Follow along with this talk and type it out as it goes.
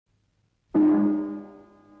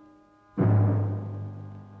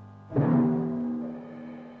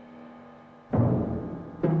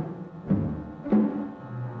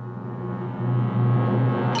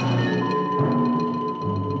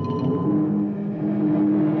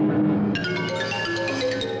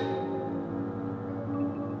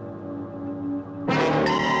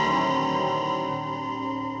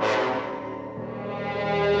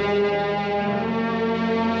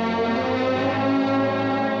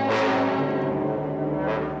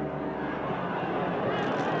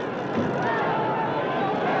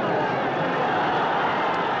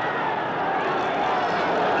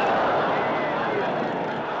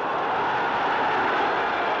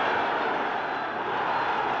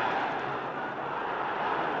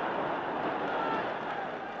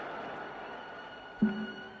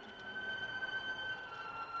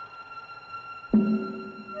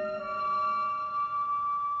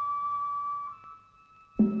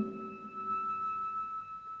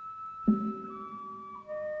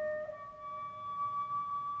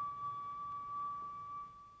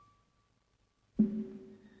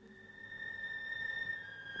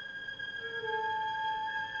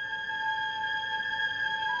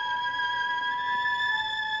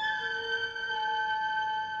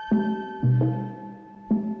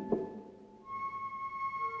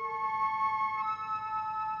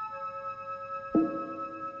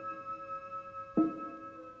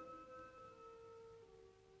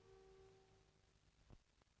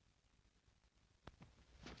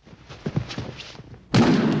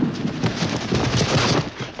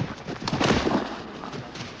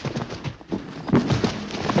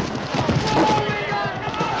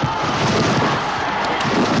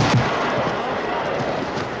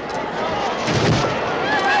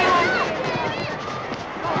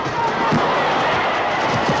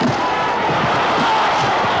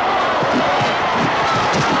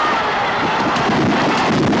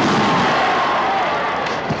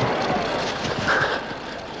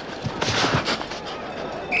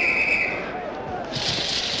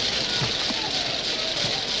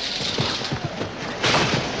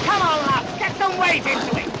own weight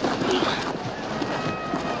into it.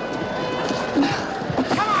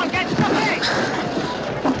 Come on, get stuffing!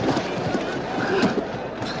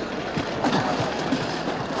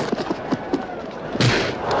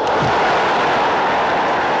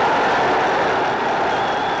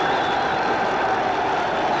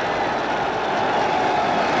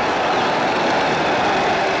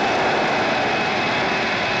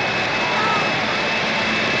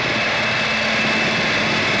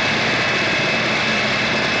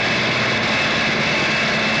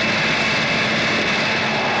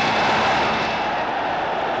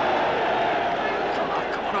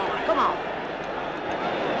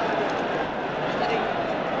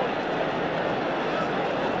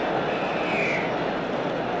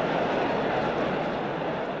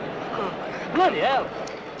 Bloody hell.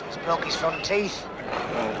 He's broke his front teeth.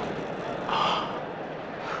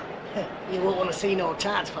 You won't want to see no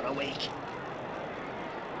tarts for a week.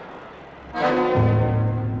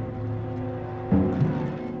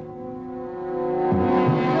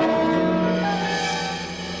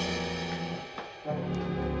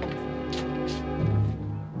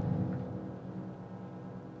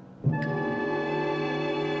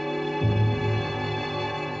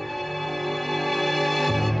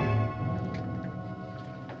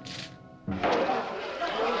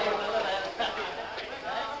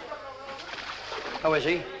 How is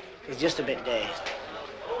he? He's just a bit dazed.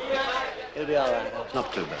 He'll be all right.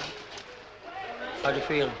 Not too bad. How do you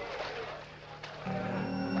feel?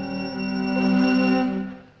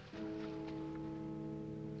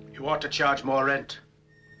 You ought to charge more rent.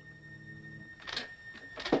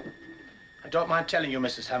 I don't mind telling you,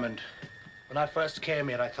 Mrs. Hammond. When I first came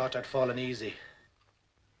here, I thought I'd fallen easy.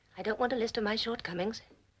 I don't want a list of my shortcomings.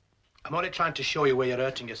 I'm only trying to show you where you're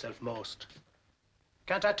hurting yourself most.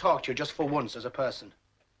 Can't I talk to you just for once as a person?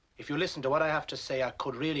 If you listen to what I have to say, I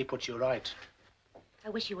could really put you right. I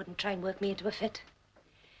wish you wouldn't try and work me into a fit.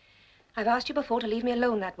 I've asked you before to leave me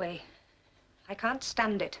alone that way. I can't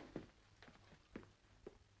stand it.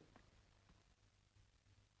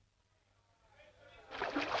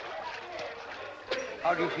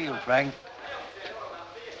 How do you feel, Frank?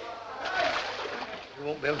 You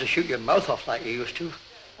won't be able to shoot your mouth off like you used to.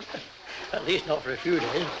 At least not for a few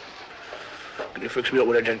days. Can you fix me up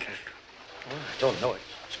with a dentist? Well, I don't know.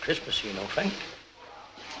 It's Christmas, you know, Frank.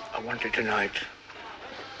 I want it tonight.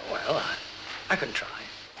 Well, I can try.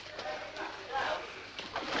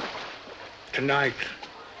 Tonight.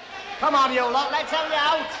 Come on, you lot, let's have you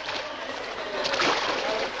out.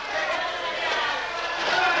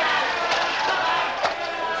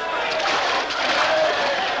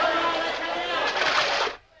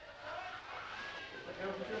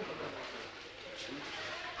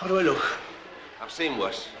 How do I look? I've seen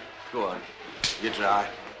worse. Go on. You're dry.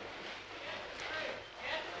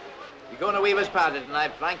 You going to Weaver's party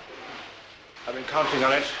tonight, Frank? I've been counting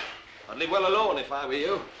on it. I'd leave well alone if I were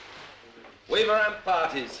you. Weaver and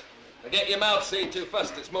parties. Now get your mouth seen to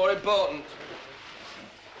first. It's more important.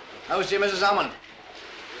 How's your Mrs. Hammond?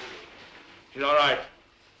 She's all right.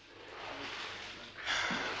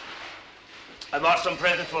 I bought some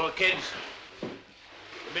presents for the kids.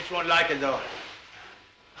 The bitch won't like it, though.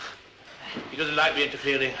 He doesn't like me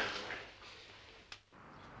interfering.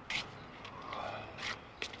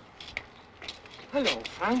 Hello,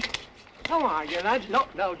 Frank. How are you, lad?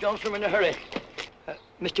 No, Johnson, I'm in a hurry.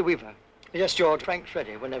 Mr. Weaver, yes, George, Frank's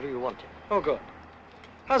ready whenever you want him. Oh, good.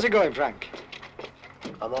 How's it going, Frank?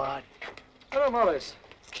 I'm all right. Hello, Morris.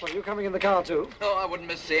 Well, you coming in the car, too? Oh, I wouldn't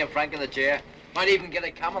miss seeing Frank in the chair. Might even get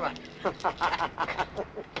a camera.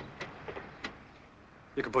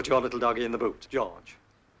 You can put your little doggy in the boot, George.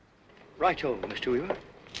 Right-o, Mr. Weaver.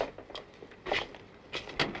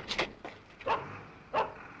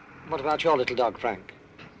 What about your little dog, Frank?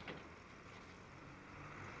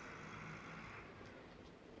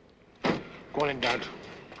 Go on in, Dad.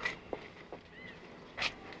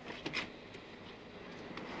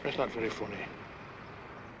 That's not very funny.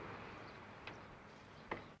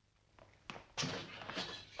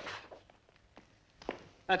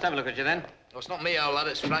 Let's have a look at you then. No, it's not me, old lad.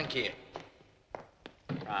 It's Frank here.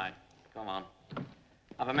 Right, come on.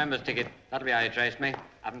 Have a member's ticket. That'll be how you trace me.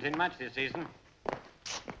 Haven't seen much this season.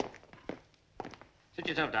 Sit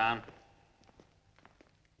yourself down.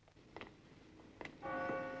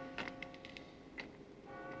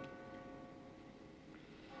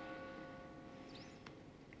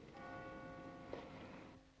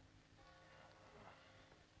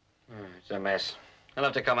 It's a mess. They'll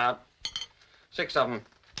have to come out. 6 of them.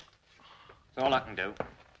 That's all I can do.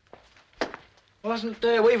 Well, hasn't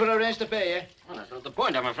Weaver arranged to pay you? Well, that's not the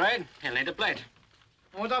point, I'm afraid. He'll need a plate.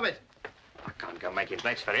 What of it? I can't go making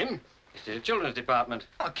plates for him. It's the children's department.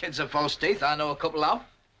 Oh, kids have false teeth. I know a couple of.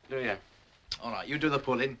 Do you? All right, you do the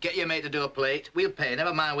pulling. Get your mate to do a plate. We'll pay.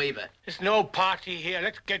 Never mind Weaver. There's no party here.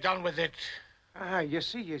 Let's get on with it. Ah, you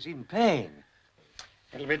see, he's in pain.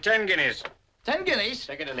 It'll be 10 guineas. 10 guineas?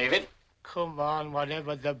 Take it or leave it. Come on,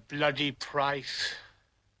 whatever the bloody price.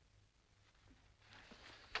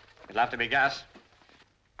 It'll have to be gas.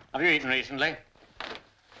 Have you eaten recently?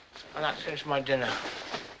 And that's finished my dinner.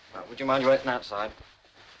 Well, would you mind waiting outside?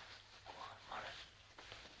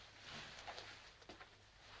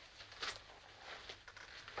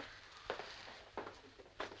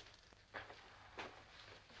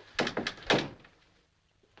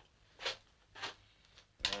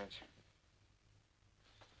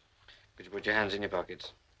 Could you put your hands in your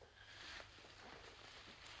pockets?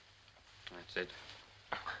 That's it.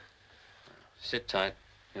 Sit tight.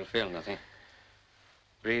 You'll feel nothing.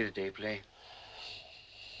 Breathe deeply.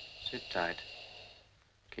 Sit tight.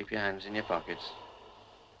 Keep your hands in your pockets.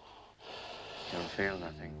 You'll feel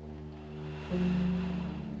nothing.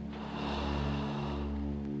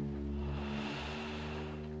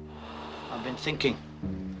 I've been thinking.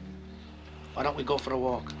 Why don't we go for a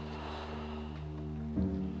walk?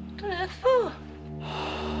 For?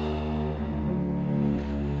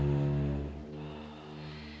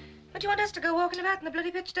 What do you want us to go walking about in the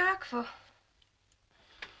bloody pitch dark for?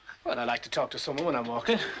 Well, I like to talk to someone when I'm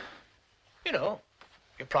walking. You know,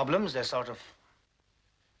 your problems, they're sort of...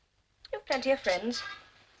 You've plenty of friends.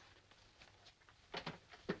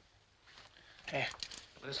 Hey,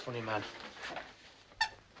 look at this funny man.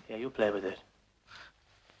 Yeah, you play with it.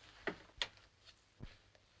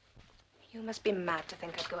 You must be mad to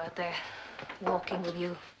think I'd go out there walking with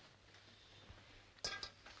you.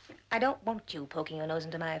 I don't want you poking your nose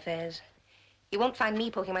into my affairs. You won't find me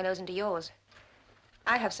poking my nose into yours.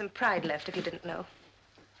 I have some pride left, if you didn't know.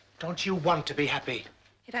 Don't you want to be happy?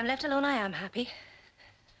 If I'm left alone, I am happy.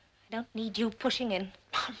 I don't need you pushing in.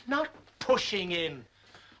 I'm not pushing in.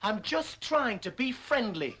 I'm just trying to be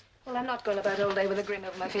friendly. Well, I'm not going about all day with a grin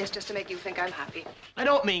over my face just to make you think I'm happy. I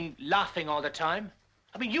don't mean laughing all the time.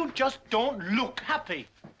 I mean, you just don't look happy.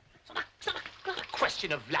 It's not a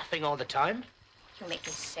question of laughing all the time. You make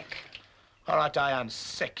me sick. All right, I am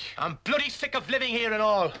sick. I'm bloody sick of living here and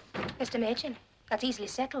all. Mr. Machin, that's easily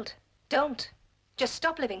settled. Don't. Just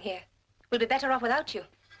stop living here. We'll be better off without you.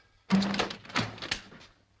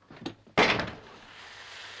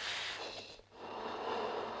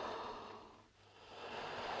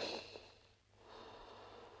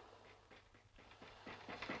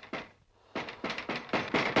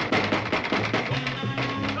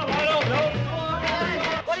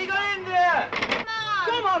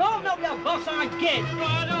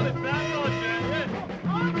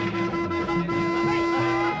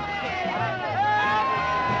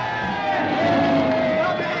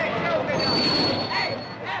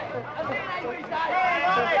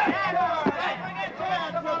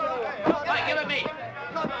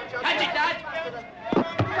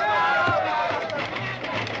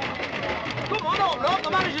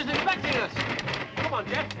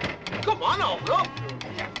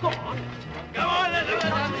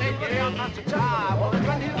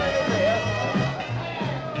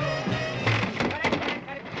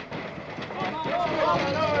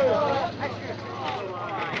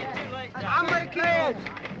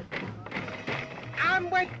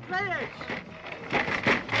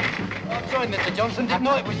 Mr. Johnson didn't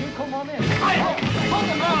know it was you. Come on in. And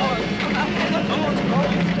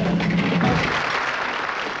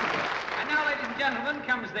now, ladies and gentlemen,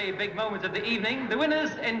 comes the big moment of the evening. The winners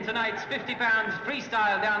in tonight's £50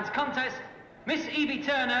 freestyle dance contest, Miss Evie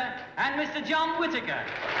Turner and Mr. John Whittaker.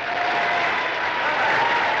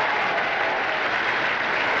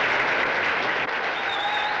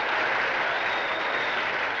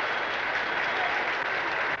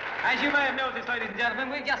 As you may have noticed, ladies and gentlemen,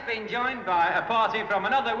 we've just been joined by a party from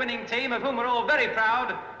another winning team of whom we're all very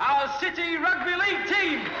proud, our City Rugby League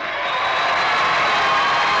team.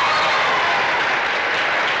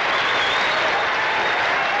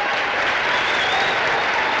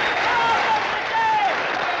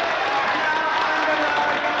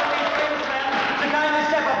 To kindly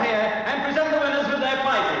step up here and present the winners with their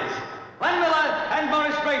prizes. Len Miller and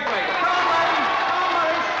Morris Braithwaite. Come on, Len. Come on,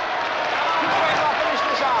 Morris. Finish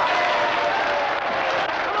this off.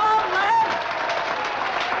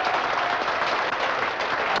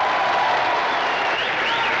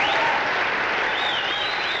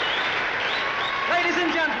 Ladies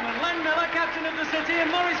and gentlemen, Len Miller, captain of the City,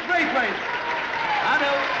 and Morris Braithwaite. I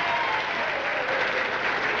know.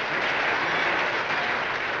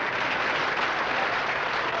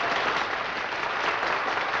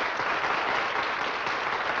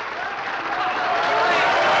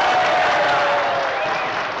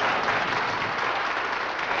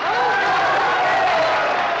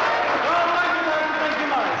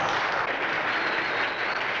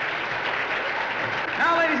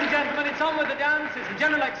 The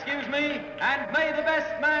general excuse me, and may the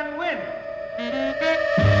best man win.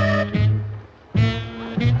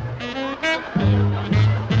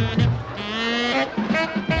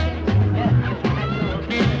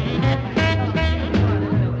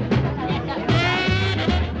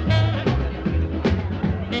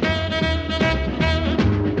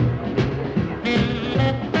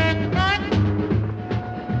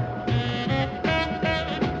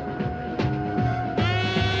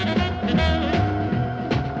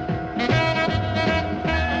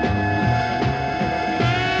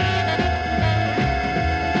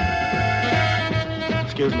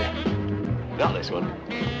 Excuse me. Not this one.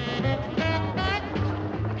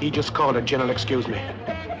 He just called a general excuse me.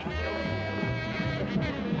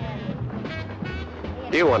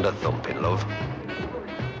 Do you want a thumping, love?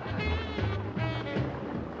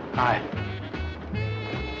 Aye.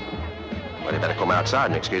 Well, you better come outside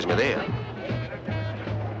and excuse me there.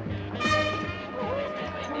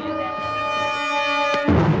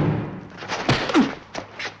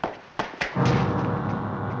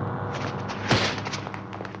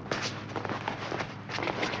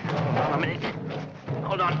 Hold on a minute.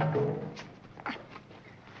 Hold on.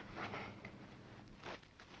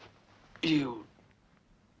 You...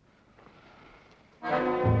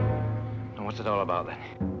 And what's it all about, then?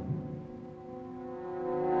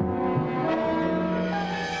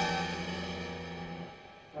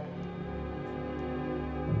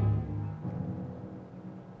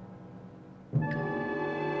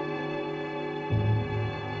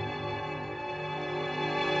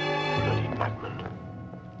 Bloody Batman.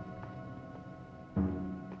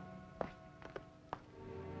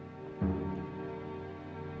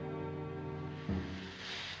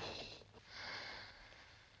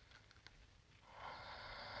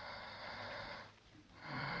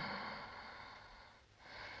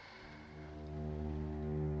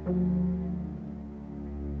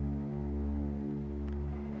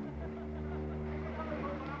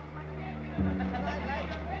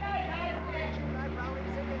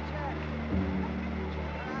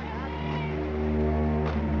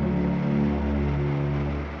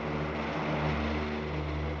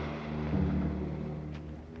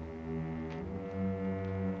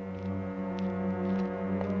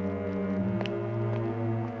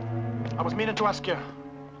 I was meaning to ask you.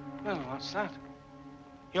 Well, what's that?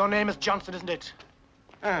 Your name is Johnson, isn't it?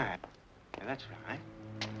 Ah, yeah, that's right.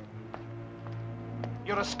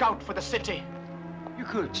 You're a scout for the city. You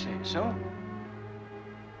could say so.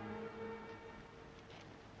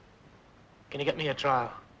 Can you get me a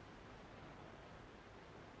trial?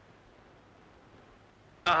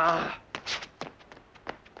 Ah.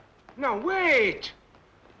 Now, wait.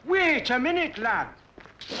 Wait a minute, lad.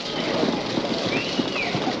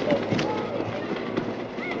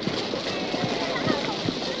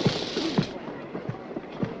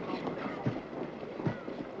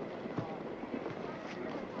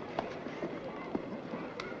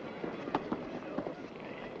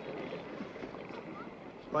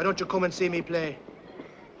 Why don't you come and see me play?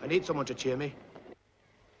 I need someone to cheer me.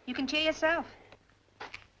 You can cheer yourself. You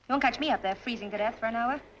won't catch me up there freezing to death for an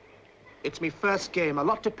hour. It's me first game. A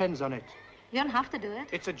lot depends on it. You don't have to do it.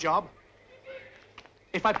 It's a job.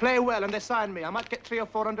 If I play well and they sign me, I might get 300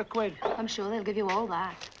 or 400 quid. I'm sure they'll give you all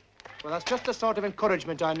that. Well, that's just the sort of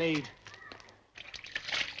encouragement I need.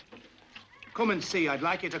 Come and see. I'd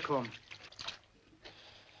like you to come.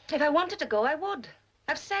 If I wanted to go, I would.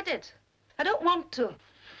 I've said it. I don't want to.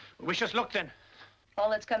 Wish us luck, then.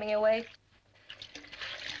 All that's coming your way.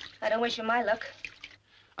 I don't wish you my luck.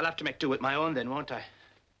 I'll have to make do with my own then, won't I?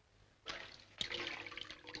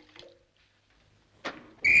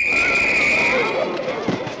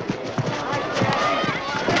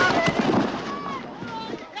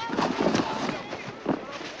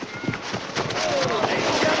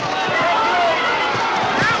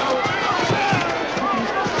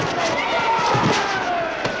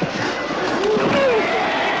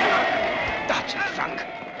 That's it, Frank.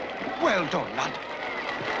 Well done, lad.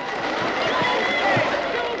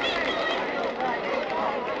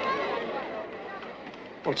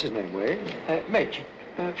 What's his name, Wade? Machin.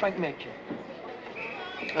 Frank Machin.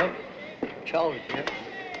 Oh, Charles here.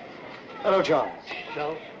 Hello, Charles.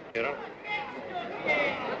 Charles? You know?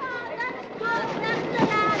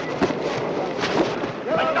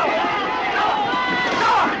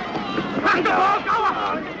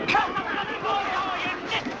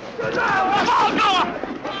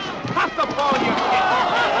 Pass the ball, you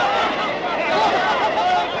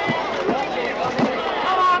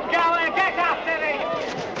Come on, Gower, get after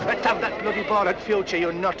him! Let's have that bloody ball at future,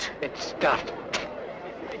 you nut. Let's start.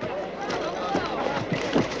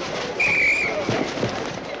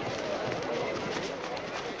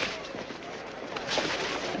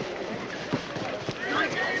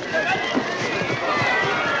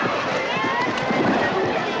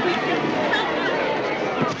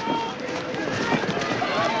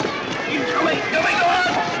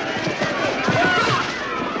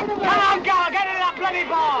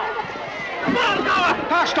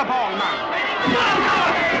 Pass the ball, man.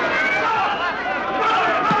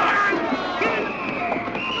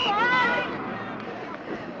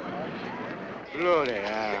 Bloody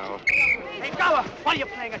hell. Hey, Gower, what are you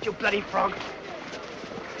playing at, you bloody frog?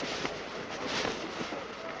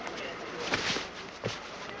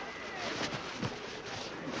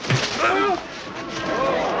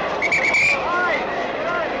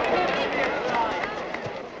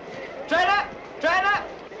 Trainer! Trainer!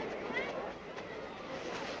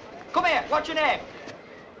 Come here, what's your name?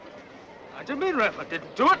 I didn't mean, ref. I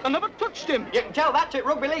didn't do it. I never touched him. You can tell that to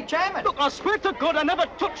Rugby League chairman. Look, I swear to God, I never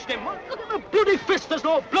touched him. Look at the bloody fist. There's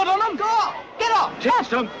no blood on him. Go! Get up!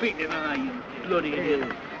 Just don't beat him, you bloody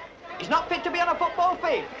idiot. He's not fit to be on a football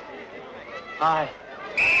field. Aye.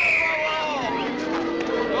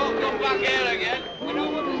 Don't come back here again. We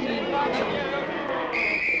don't want to see you back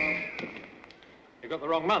here. You got the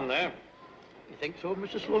wrong man there. You think so,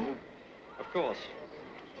 Mr. Sloan? Of course.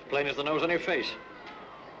 Plain as the nose on your face.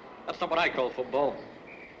 That's not what I call football.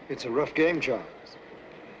 It's a rough game, Charles.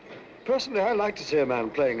 Personally, I like to see a man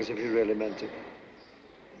playing as if he really meant it.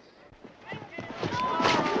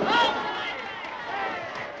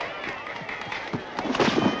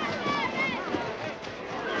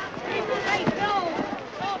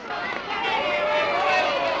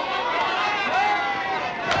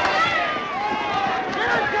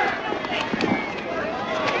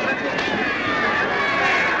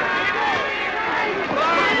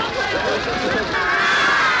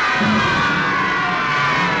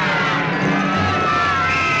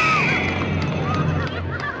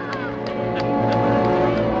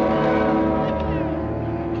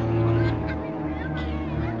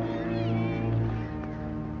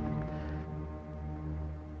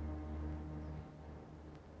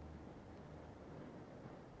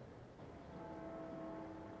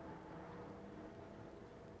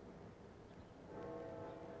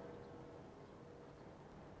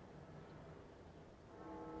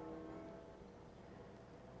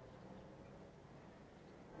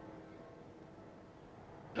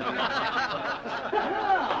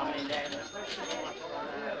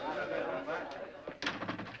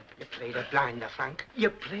 You played a blinder, Frank. You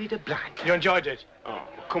played a blinder. You enjoyed it? Oh,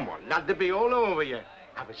 come on, lad. They'll be all over you.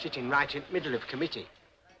 I was sitting right in the middle of committee.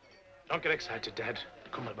 Don't get excited, Dad.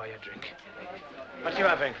 Come, I'll buy you a drink. What you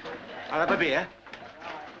having? I'll have a beer.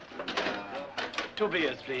 2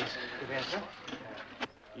 beers, please.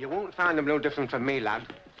 You won't find them no different from me, lad.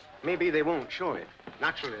 Maybe they won't show it.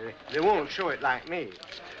 Naturally, they won't show it like me.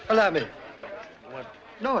 Allow me. What?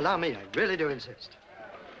 No, allow me. I really do insist.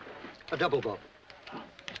 A double bob.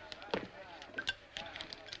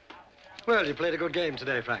 Well, you played a good game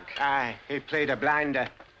today, Frank. Aye, he played a blinder.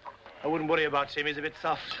 I wouldn't worry about him. He's a bit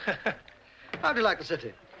soft. How do you like the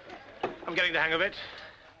city? I'm getting the hang of it.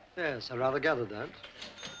 Yes, I rather gathered that.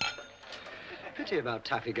 Pity about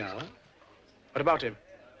Taffy Gower. What about him?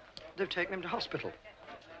 They've taken him to hospital.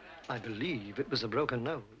 I believe it was a broken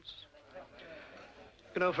nose.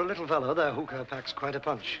 You know, for a little fellow, their hooker packs quite a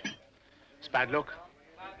punch. It's bad luck.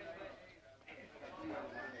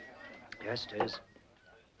 Yes, it is.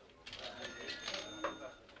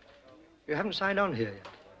 You haven't signed on here yet.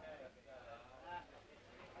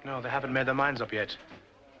 No, they haven't made their minds up yet.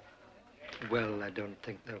 Well, I don't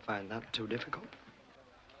think they'll find that too difficult.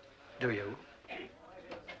 Do you?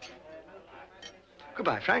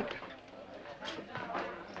 Goodbye, Frank.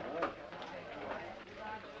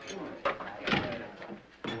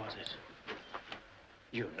 Who was it?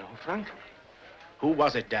 You know, Frank? Who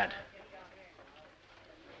was it, Dad?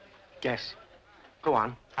 Guess. Go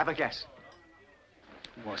on, have a guess.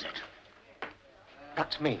 Who was it?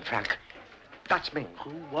 That's mean, Frank. That's mean.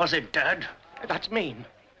 Who was it, Dad? That's mean.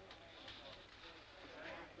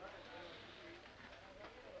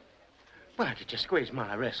 Why did you squeeze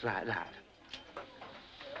my wrist like that?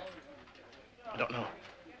 I don't know.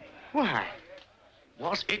 Why?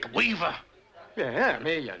 Was it Weaver? Yeah,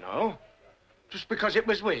 me, you know. Just because it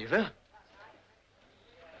was Weaver.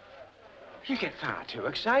 You get far too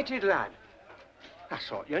excited, lad. I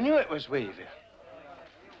thought you knew it was Weaver.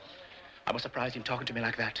 I was surprised him talking to me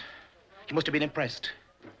like that. He must have been impressed.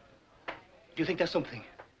 Do you think there's something?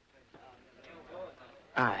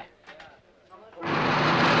 Aye.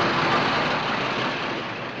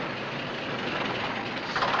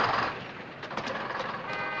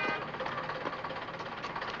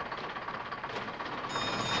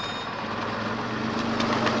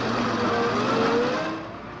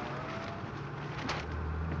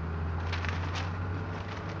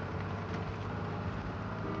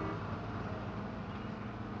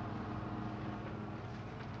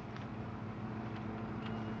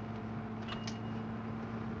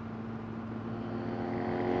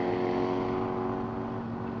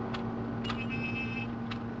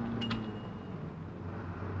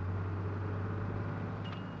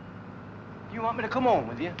 want me to come home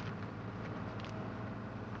with you?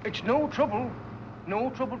 It's no trouble. No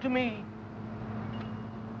trouble to me.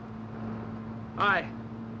 Aye.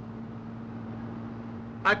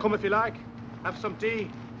 I come if you like. Have some tea.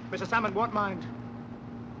 Mr. Salmon won't mind.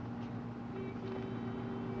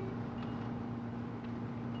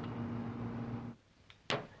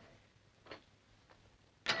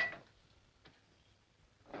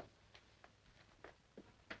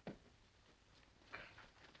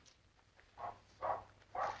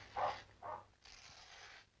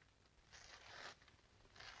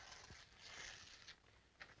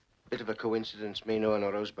 Bit of a coincidence, me knowing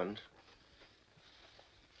her husband.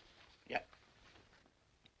 Yeah.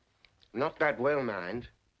 Not that well, mind.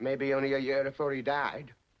 Maybe only a year before he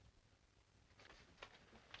died.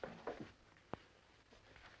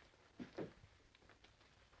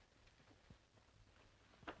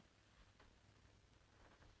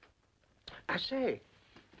 I say,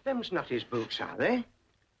 them's not his boots, are they?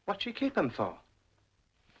 What'd she keep 'em for?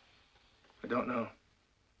 I don't know.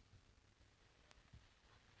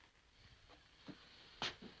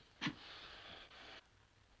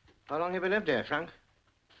 How long have you lived here, Frank?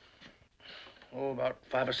 Oh, about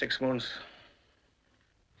 5 or 6 months.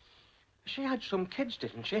 She had some kids,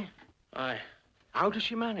 didn't she? Aye. How does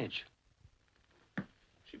she manage?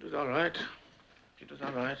 She does all right. She does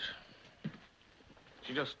all right.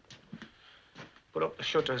 She just put up the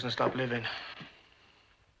shutters and stop living.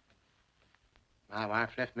 My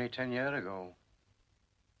wife left me 10 years ago.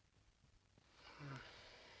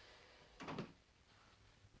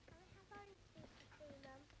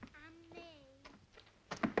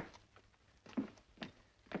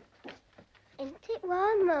 Isn't it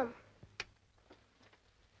warm, Mum?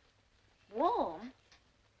 Warm?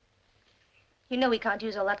 You know we can't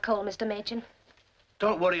use all that coal, Mr. Machin.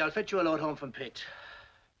 Don't worry, I'll fetch you a load home from Pitt.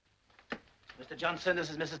 Mr. Johnson,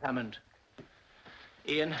 this is Mrs. Hammond.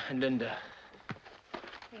 Ian and Linda.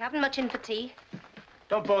 We haven't much in for tea.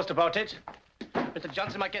 Don't boast about it. Mr.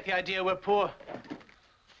 Johnson might get the idea we're poor.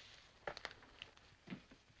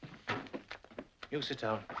 You sit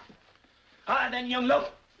down. Ah, then, young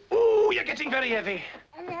love. Ooh, you're getting very heavy.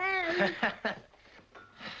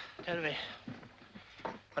 Tell me,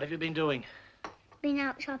 what have you been doing? Been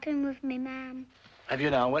out shopping with me Mum. Have you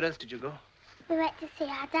now? Where else did you go? We went to see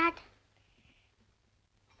our Dad.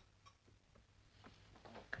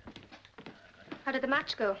 How did the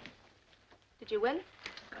match go? Did you win?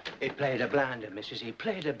 He played a blinder, Mrs. He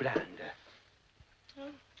played a blinder. Oh,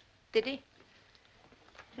 did he?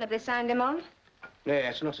 Have they signed him on? No,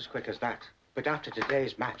 it's not as quick as that. But after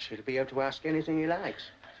today's match, he'll be able to ask anything he likes.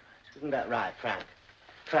 Isn't that right, Frank?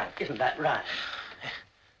 Frank, isn't that right?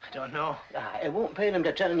 I don't know. It won't pay them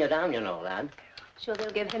to turn you down, you know, lad. Sure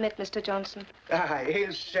they'll give him it, Mr. Johnson.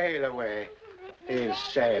 He'll sail away. He'll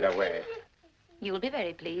sail away. You'll be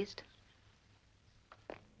very pleased.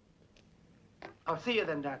 I'll see you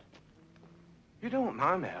then, Dad. You don't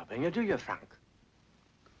mind me helping you, do you, Frank?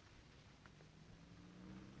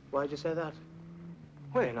 Why'd you say that?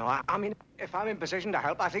 Well, you know, I mean, if I'm in position to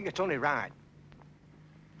help, I think it's only right.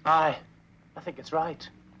 Aye. I think it's right.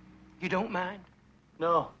 You don't mind?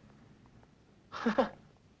 No. Don't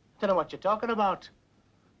know what you're talking about.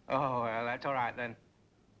 Oh, well, that's all right, then.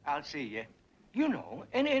 I'll see you. You know,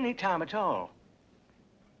 any time at all.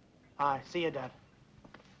 Aye, see you, Dad.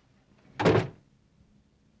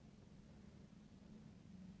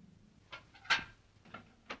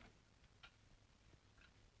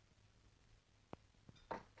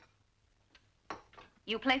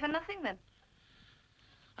 You play for nothing, then?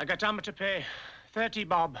 I got Amma to pay. 30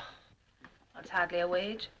 bob. That's hardly a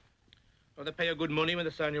wage. Oh, they pay you good money when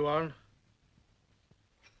they sign you on.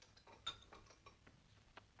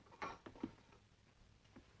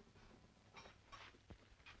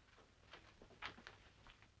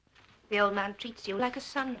 The old man treats you like a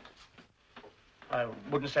son. I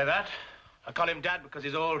wouldn't say that. I call him Dad because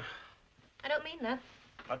he's old. I don't mean that.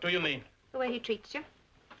 What do you mean? The way he treats you.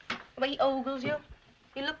 The way he ogles you.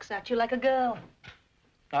 He looks at you like a girl.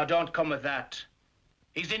 Now, don't come with that.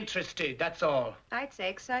 He's interested, that's all. I'd say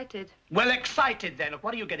excited. Well, excited, then.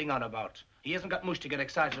 What are you getting on about? He hasn't got much to get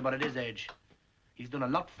excited about at his age. He's done a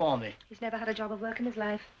lot for me. He's never had a job of work in his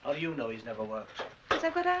life. How do you know he's never worked? Because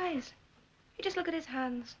I've got eyes. You just look at his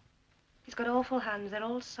hands. He's got awful hands. They're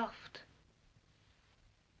all soft.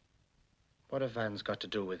 What have hands got to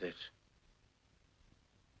do with it?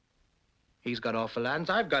 He's got awful hands.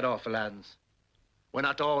 I've got awful hands. We're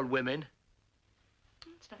not all women.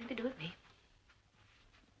 It's nothing to do with me.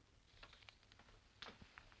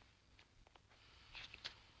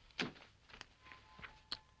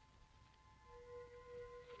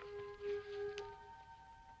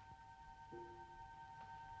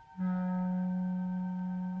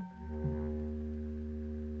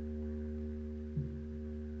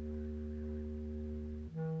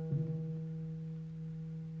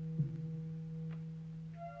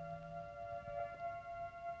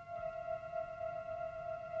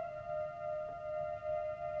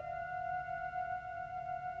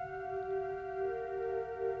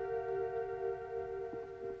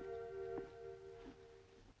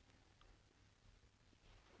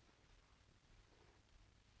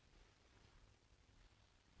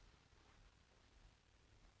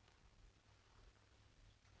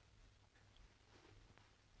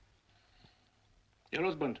 Your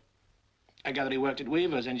husband. I gather he worked at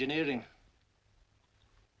Weaver's Engineering.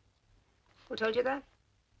 Who told you that?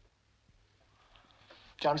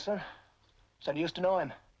 Johnson said you used to know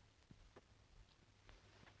him.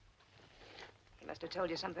 He must have told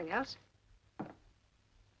you something else.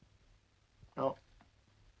 No.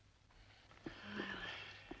 I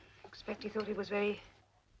expect he thought he was very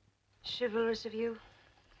chivalrous of you,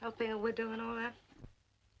 helping a widow and all that.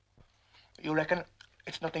 You reckon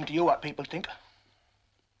it's nothing to you what people think?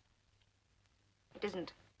 It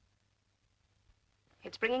isn't.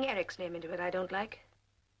 It's bringing Eric's name into it I don't like.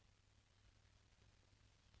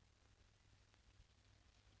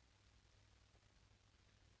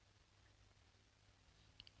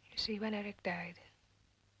 You see, when Eric died,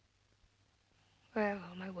 well,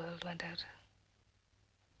 all my world went out.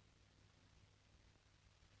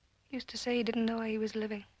 He used to say he didn't know why he was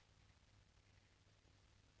living.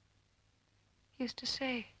 He used to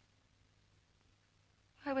say,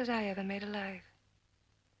 why was I ever made alive?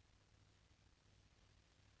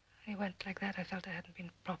 When he went like that, I felt I hadn't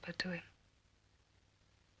been proper to him.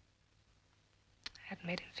 I hadn't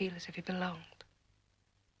made him feel as if he belonged.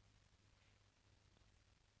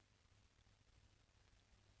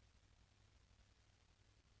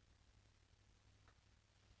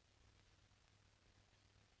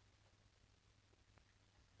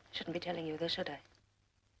 Shouldn't be telling you this, should I?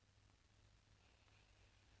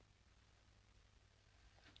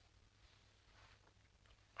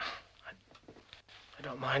 I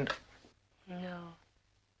don't mind. No.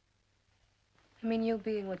 I mean, you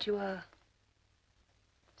being what you are.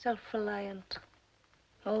 Self-reliant.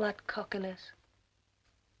 All that cockiness.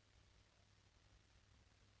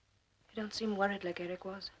 You don't seem worried like Eric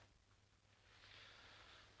was.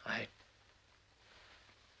 I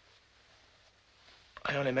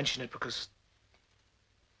only mention it because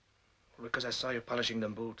I saw you polishing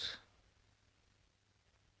them boots.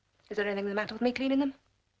 Is there anything the matter with me cleaning them?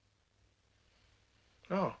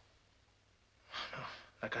 No. No.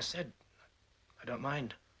 Like I said, I don't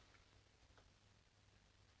mind.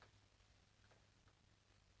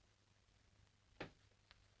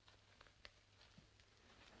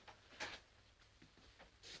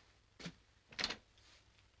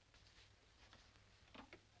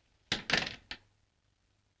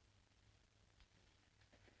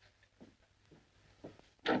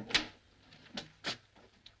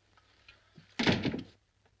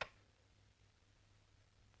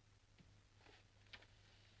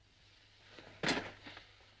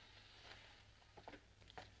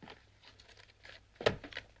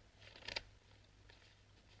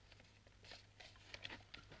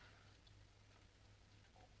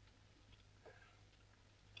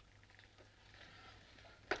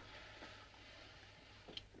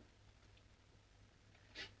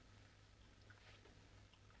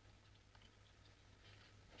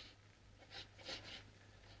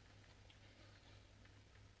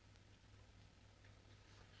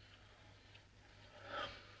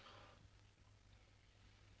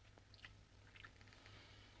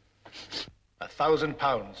 £1,000.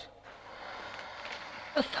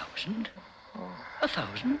 1,000?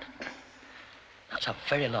 1,000? That's a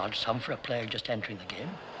very large sum for a player just entering the game.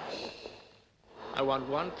 I want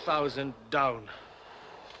 1,000 down.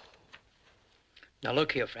 Now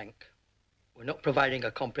look here, Frank. We're not providing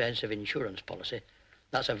a comprehensive insurance policy.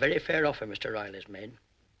 That's a very fair offer Mr. Riley's made.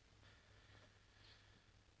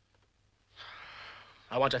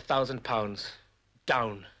 I want £1,000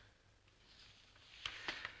 down.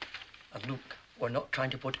 And look, we're not trying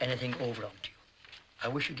to put anything over onto you. I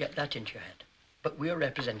wish you get that into your head. But we are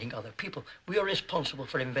representing other people. We are responsible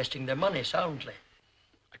for investing their money soundly.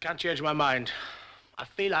 I can't change my mind. I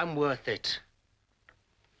feel I'm worth it.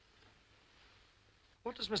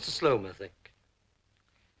 What does Mr. Slomer think?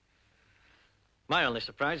 My only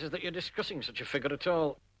surprise is that you're discussing such a figure at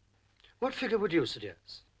all. What figure would you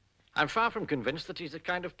suggest? I'm far from convinced that he's the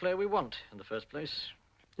kind of player we want in the first place.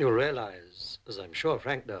 You'll realize, as I'm sure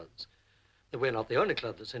Frank does, that we're not the only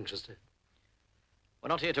club that's interested. We're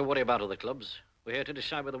not here to worry about other clubs. We're here to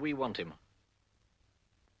decide whether we want him.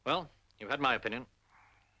 Well, you've had my opinion.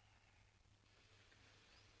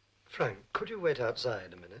 Frank, could you wait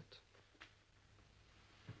outside a minute?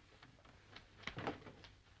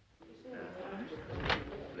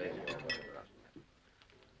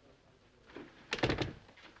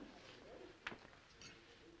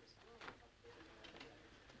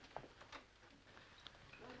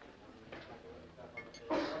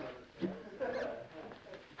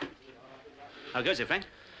 How goes it, Frank?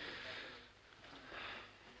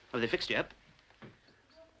 Have they fixed you up?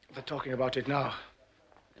 They're talking about it now.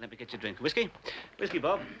 Let me get you a drink. Whiskey? Whiskey,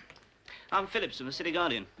 Bob. I'm Phillips from the City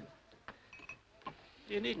Guardian.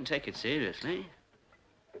 You needn't take it seriously.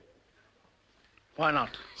 Why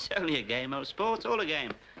not? It's only a game, old sport, all a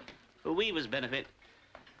game. For Weaver's benefit.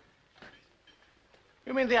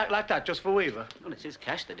 You mean they act like that just for Weaver? Well, it's his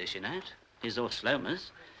cash they're dishing out. His or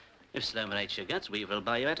Slomer's. If Slomer hates your guts, Weaver will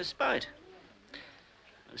buy you out of spite.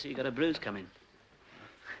 I see you got a bruise coming.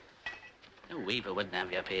 No, Weaver wouldn't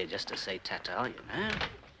have you up here just to say ta-ta, you know.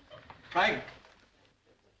 Frank.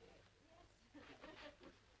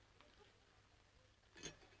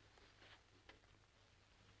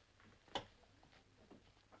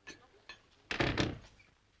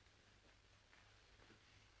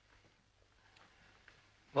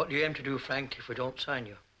 What do you aim to do, Frank, if we don't sign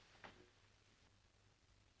you?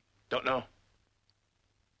 Don't know.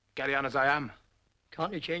 Carry on as I am.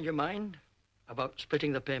 Can't you change your mind about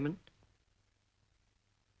splitting the payment?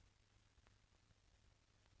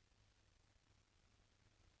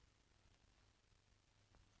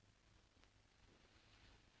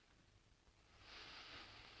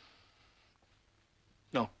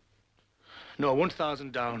 No. No,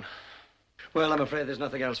 1,000 down. Well, I'm afraid there's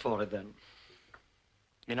nothing else for it, then.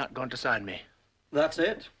 You're not going to sign me? That's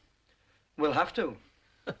it. We'll have to.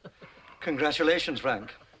 Congratulations,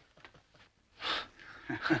 Frank.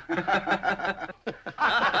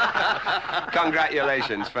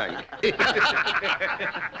 Congratulations, Frank.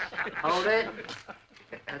 Hold it.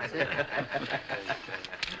 That's it.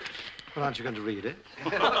 Well, aren't you going to read it?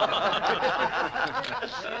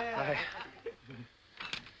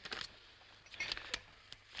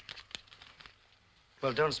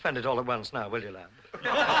 Well, don't spend it all at once now, will you, lad?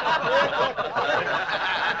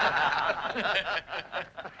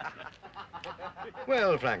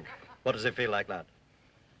 Well, Frank, what does it feel like, lad?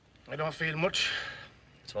 I don't feel much.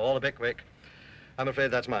 It's all a bit quick. I'm afraid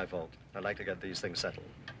that's my fault. I'd like to get these things settled.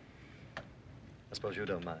 I suppose you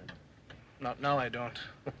don't mind. Not now, I don't.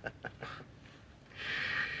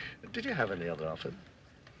 Did you have any other offer?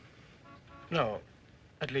 No.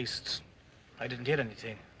 At least, I didn't hear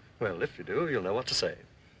anything. Well, if you do, you'll know what to say.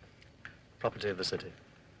 Property of the city.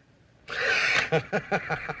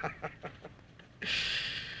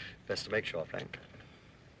 Best to make sure, Frank.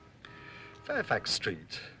 Fairfax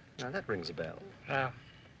Street. Now, that rings a bell. Yeah.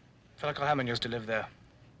 Fella called Hammond used to live there.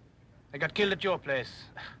 They got killed at your place.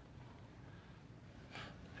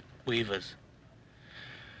 Weaver's.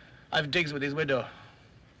 I've digs with his widow.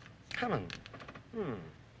 Hammond.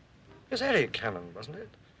 It was Eric Hammond, wasn't it?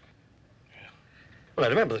 Yeah. Well, I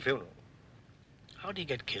remember the funeral. How'd he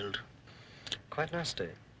get killed? Quite nasty.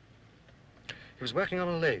 He was working on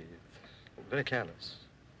a lathe. Very careless.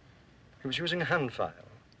 He was using a hand file.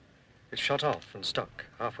 It shot off and stuck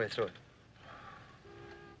halfway through it.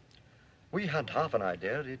 We had half an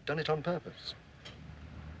idea he'd done it on purpose.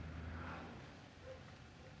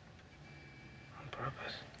 On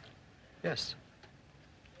purpose? Yes.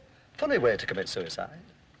 Funny way to commit suicide.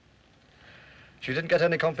 She didn't get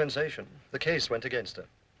any compensation. The case went against her.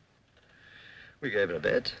 We gave her a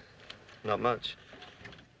bit. Not much.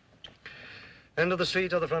 End of the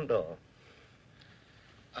street or the front door?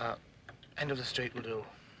 End of the street will do.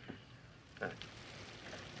 Right.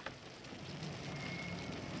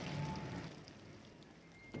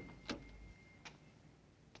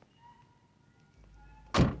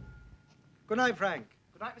 Good night, Frank.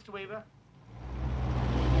 Good night, Mr. Weaver.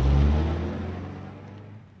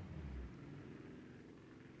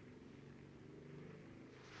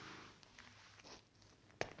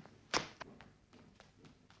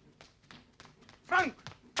 Frank!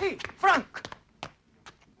 Hey, Frank!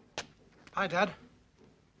 Hi, Dad.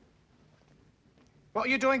 What are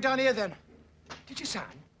you doing down here, then? Did you sign?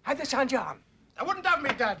 How'd they signed your arm? They wouldn't have me,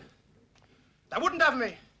 Dad. They wouldn't have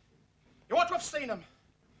me. You ought to have seen them.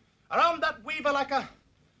 Around that Weaver like a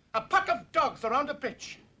pack of dogs around a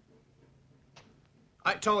pitch.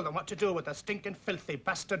 I told them what to do with the stinking, filthy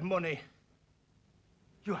bastard money.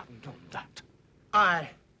 You haven't done that. Aye.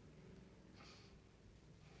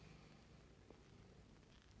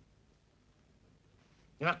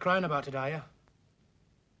 You're not crying about it, are you?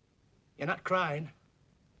 You're not crying.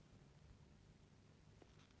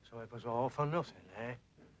 So it was all for nothing,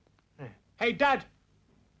 eh? Hey, Dad!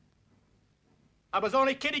 I was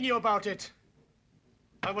only kidding you about it.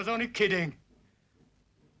 I was only kidding.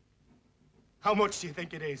 How much do you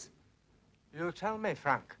think it is? You tell me,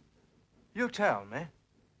 Frank. You tell me.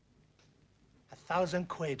 1,000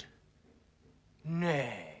 quid.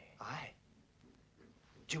 Nay. Aye.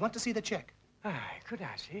 Do you want to see the check? Aye, could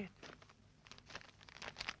I see it?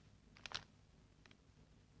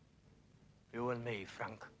 You and me,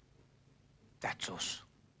 Frank. That's us.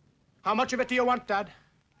 How much of it do you want, Dad?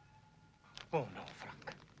 Oh, no,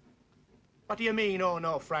 Frank. What do you mean, oh,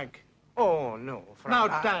 no, Frank? Oh, no, Frank.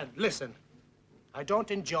 Now, Dad, listen. I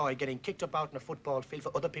don't enjoy getting kicked about in a football field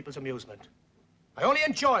for other people's amusement. I only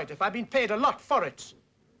enjoy it if I've been paid a lot for it.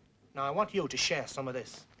 Now, I want you to share some of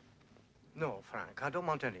this. No, Frank, I don't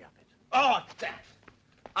want any of it. Oh, Dad!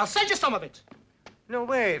 I'll send you some of it. No,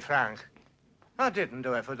 wait, Frank. I didn't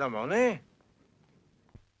do it for the money.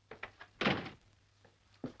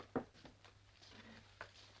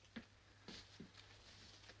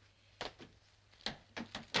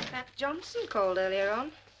 That Johnson called earlier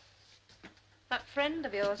on. That friend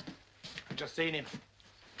of yours. I've just seen him.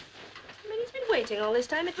 I mean, he's been waiting all this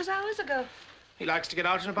time. It was hours ago. He likes to get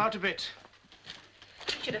out and about a bit.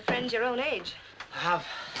 You should have friends your own age. I have.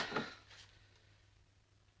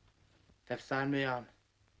 They've signed me on.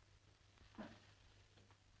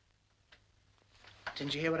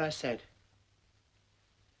 Didn't you hear what I said?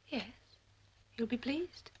 Yes. You'll be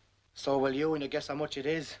pleased. So will you, and you guess how much it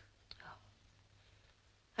is?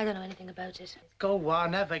 I don't know anything about it. Go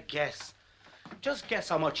on, have a guess. Just guess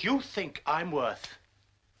how much you think I'm worth.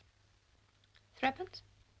 Threepence?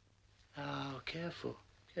 Oh, careful,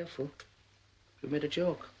 careful. You made a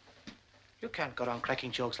joke. You can't go on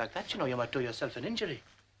cracking jokes like that. You know you might do yourself an injury.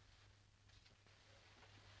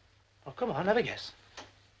 Oh, come on, have a guess.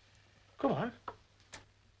 Come on.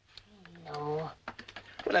 No.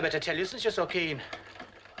 Well, I better tell you since you're so keen.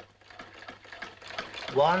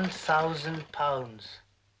 £1,000.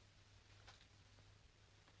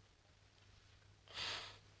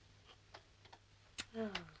 Oh.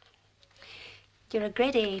 You're a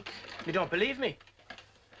great ape. You don't believe me?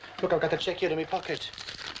 Look, I've got the check here in my pocket.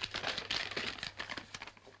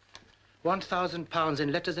 £1,000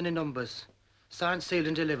 in letters and in numbers. Signed, sealed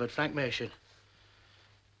and delivered, Frank Mershon.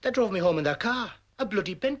 They drove me home in their car. A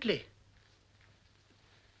bloody Bentley.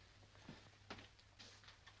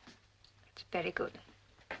 It's very good.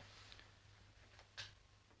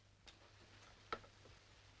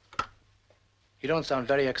 You don't sound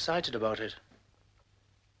very excited about it.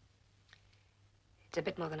 It's a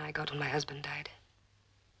bit more than I got when my husband died.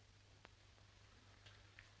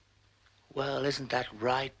 Well, isn't that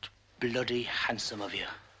right bloody handsome of you?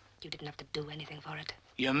 You didn't have to do anything for it.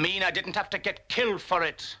 You mean I didn't have to get killed for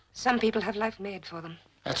it? Some people have life made for them.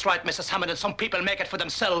 That's right, Mrs. Hammond, and some people make it for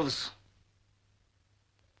themselves.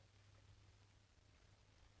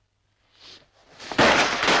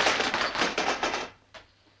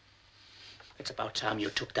 It's about time you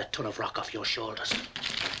took that ton of rock off your shoulders.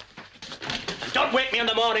 And don't wake me in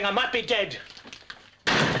the morning, I might be dead.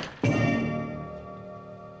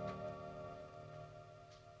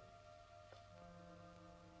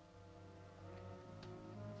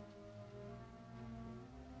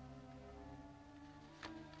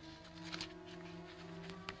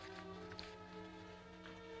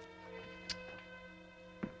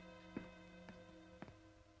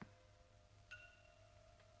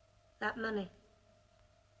 That money.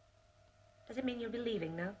 Does it mean you'll be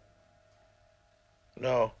leaving now?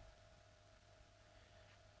 No.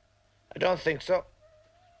 I don't think so.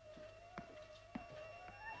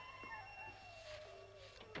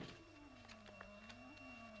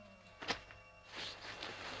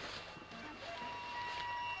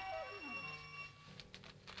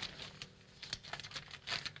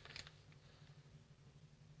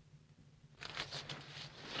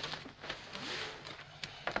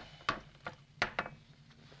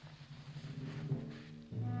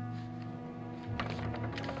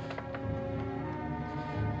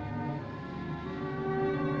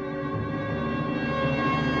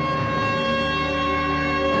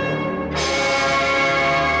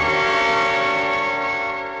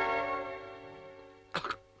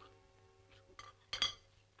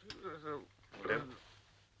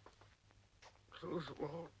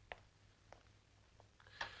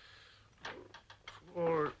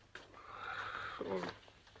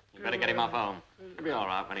 You better get him off home. He'll be all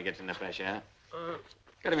right when he gets in the fresh air.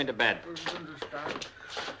 Get him into bed.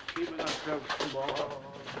 Keeping ourselves small.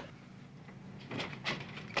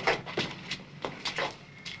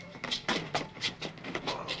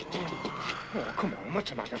 Oh, come on, what's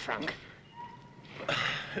the matter, Frank?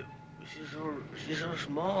 She's so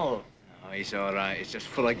small. Oh, he's all right. He's just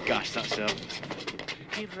full of gas, that's all.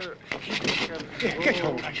 Keep herself Get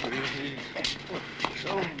small. hold of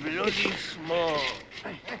So bloody small.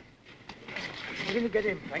 We're going to get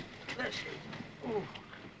him, Frank.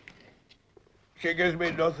 She gives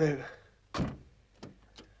me nothing.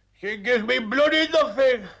 She gives me bloody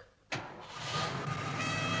nothing.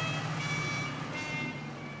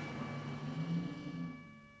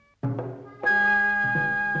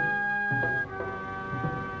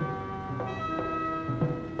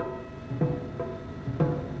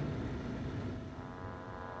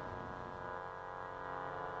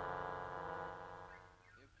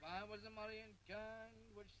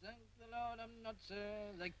 I'm not, sir.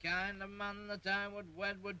 The kind of man that I would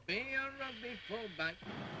wed would be a rugby fullback.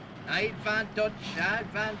 I'd find touch,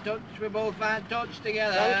 we both find touch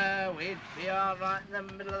together. We'd be all right in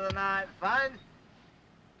the middle of the night, fine.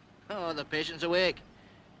 Oh, the patient's awake.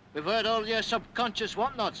 We've heard all your subconscious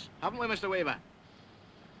whatnots, haven't we, Mr. Weaver?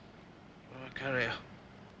 Oh, carrier.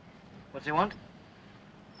 What's he want?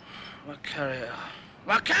 My carrier.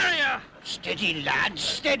 My carrier! Steady, lad,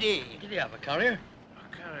 steady. Did he have a carrier?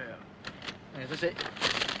 My carrier. Yes, that's it.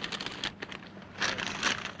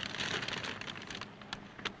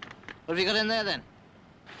 What have you got in there, then?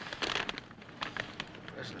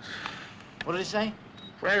 Presents. What did he say?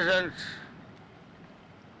 Presents.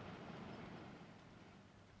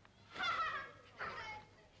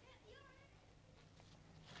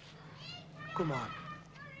 Come on.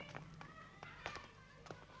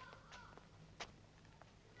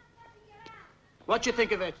 What do you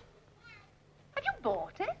think of it? Have you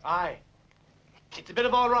bought it? Aye. It's a bit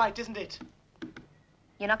of all right, isn't it?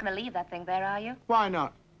 You're not going to leave that thing there, are you? Why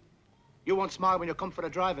not? You won't smile when you come for a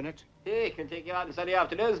drive in it. He can take you out on Sunday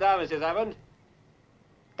afternoons now, Mrs. Hammond.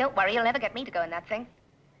 Don't worry, you'll never get me to go in that thing.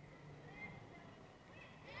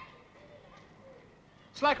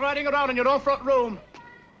 It's like riding around in your own front room.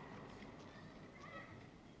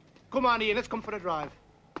 Come on, Ian, let's come for a drive.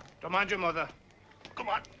 Don't mind your mother. Come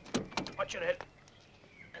on. Watch your head.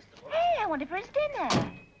 Hey, I wonder for his dinner.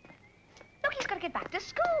 Look, he's got to get back to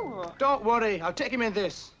school. Don't worry, I'll take him in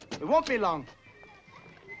this. It won't be long.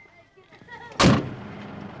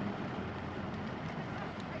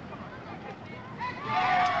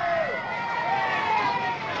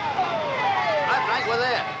 Right, Frank, we're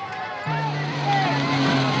there.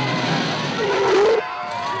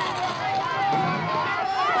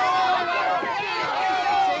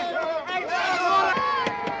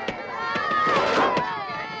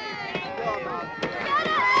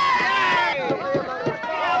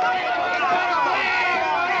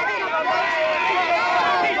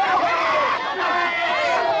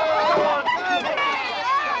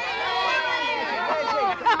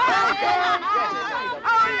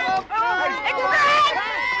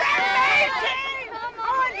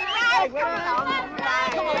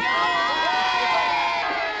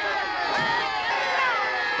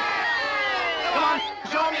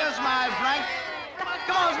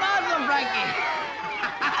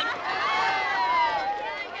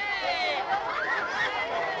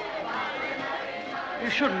 You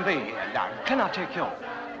shouldn't be here, lad. Can I take you?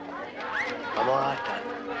 I'm all right, Dad.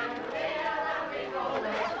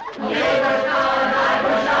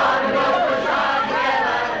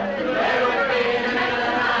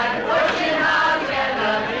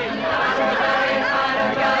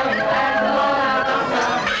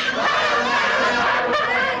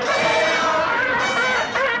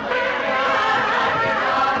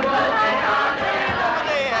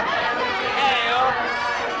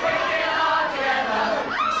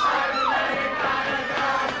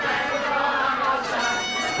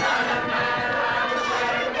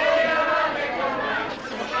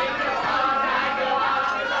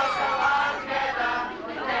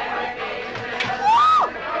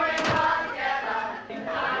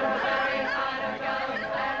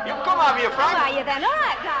 How are you then? All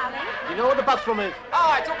right, darling. You know where the bathroom is?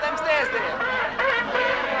 Oh, it's up them stairs there.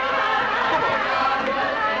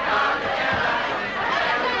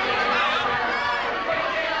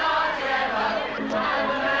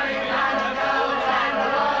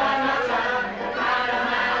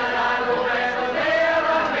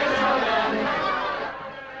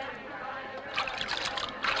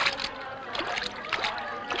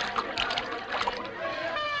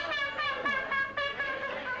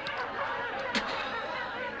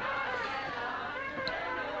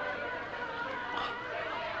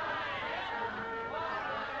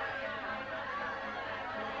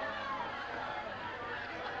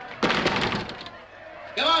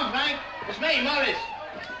 Come on, Frank. It's me, Morris.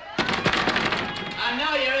 I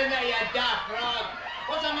know you're in there, you daft frog.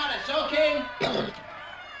 What's the matter, soaking?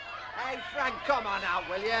 Hey, Frank, come on out,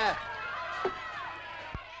 will you?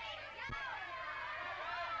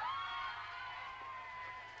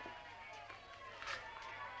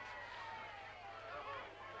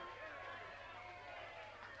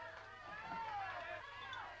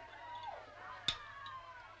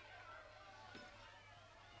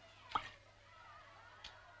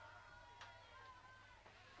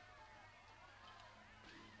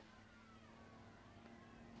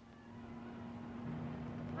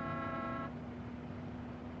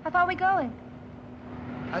 How far are we going?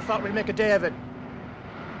 I thought we'd make a day of it.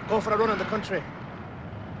 Go for a run in the country.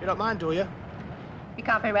 You don't mind, do you? We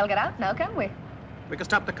can't very well get out now, can we? We can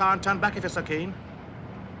stop the car and turn back if you're so keen.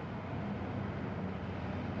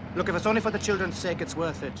 Look, if it's only for the children's sake, it's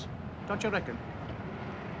worth it. Don't you reckon?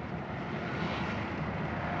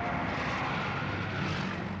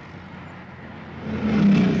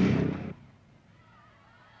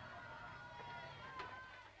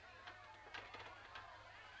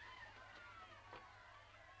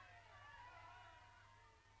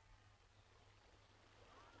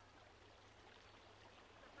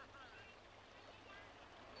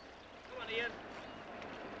 Come on, Ian.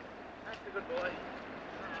 That's a good boy.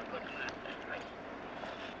 Oh, good lad. Right.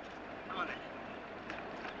 Come on then.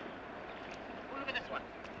 Oh, look at this one.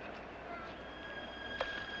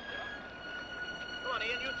 Come on,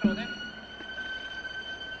 Ian, you throw then.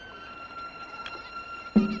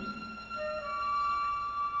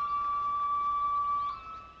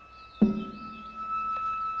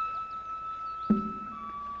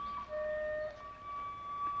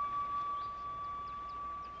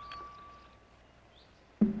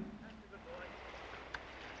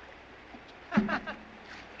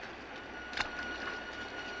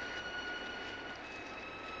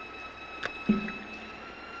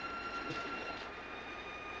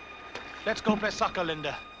 Let's go play soccer,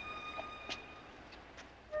 Linda.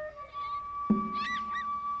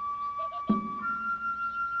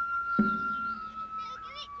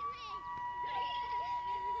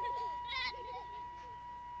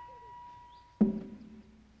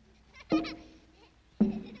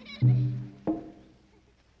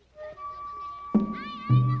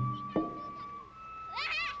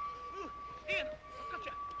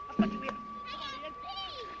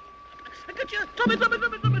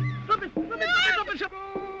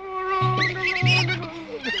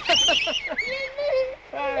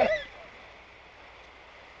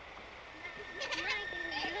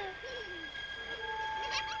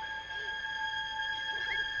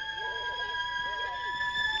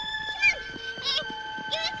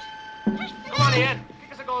 Come on, Ian.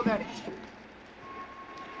 Kick us a goal then.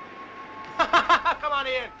 Come on,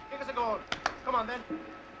 Ian. Kick us a goal. Come on then.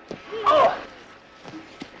 Oh!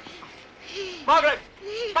 Margaret!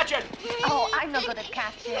 Catch it! Oh, I'm not good at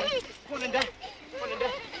catching. Come on, Linda. Come on, Linda.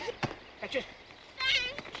 Catch it.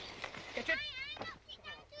 Catch it.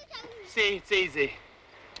 See, it's easy.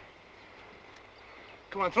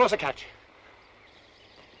 Come on, throw us a catch.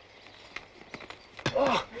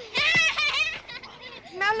 Oh!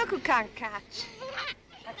 Now look who can't catch.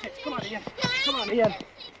 Catch it. Come on, Ian. Come on, Ian.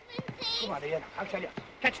 Come on, Ian. I'll tell you.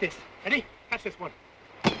 Catch this. Ready? Catch this one.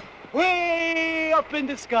 Way up in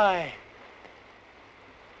the sky.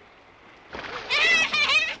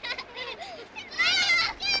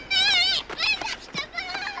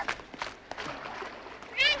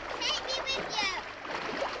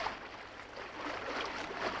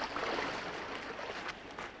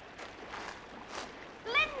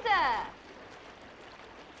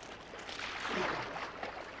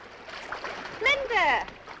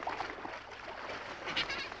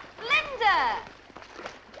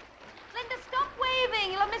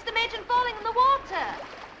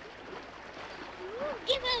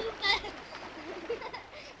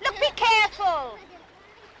 Look, be careful!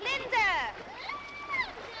 Linda!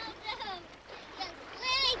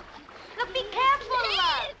 Look, be careful,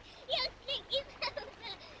 love!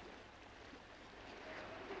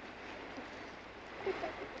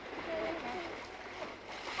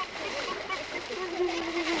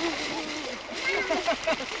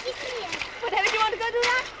 Whatever do you want to go do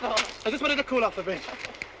that for? I just wanted to cool off a bit.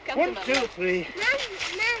 Come 1, to 2, Mama. 3. Mum,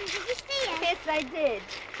 did you see it? Yes, I did.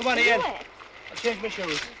 Come on, Ian. Do it. I'll change my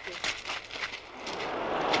shoes.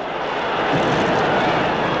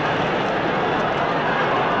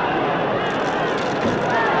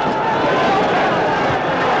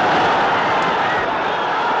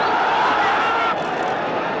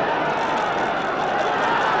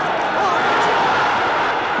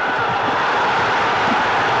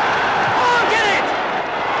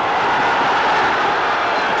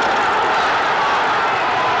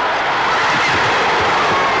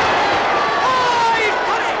 He's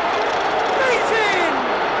got it!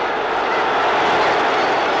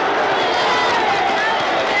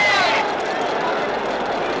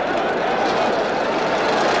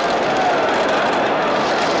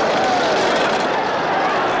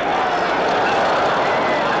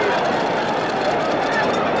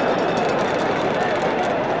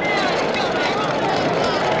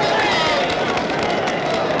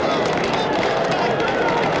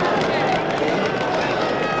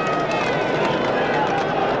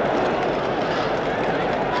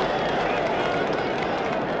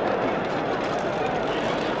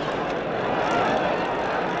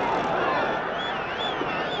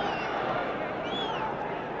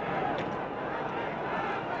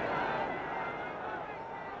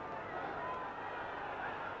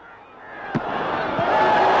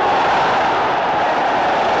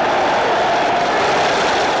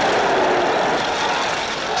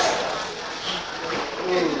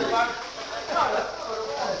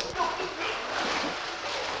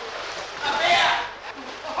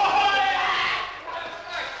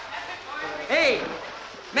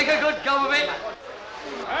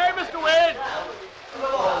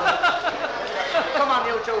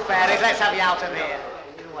 Mary, let's have you out of here.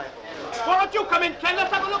 Why don't you come in, Ken?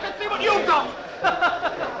 Let's have a look and see what you've got.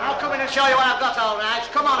 I'll come in and show you what I've got, all right.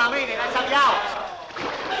 Come on, I mean it. Let's have you out.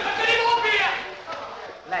 Get him up here!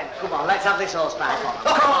 Len, come on, let's have this horse back on.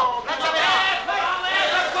 Come on, let's have it out.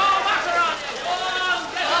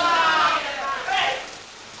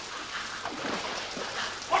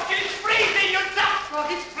 It's freezing, you daft frog,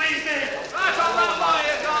 it's freezing! Right on that boy,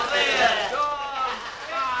 you got there!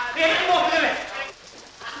 Here, come on, do it!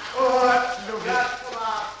 Oh, that's lovely. Come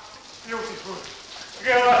on. Beautiful.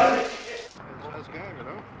 Go on. Nice game, you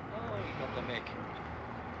know. Oh, you got the make.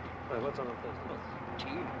 Well, what's on the first one?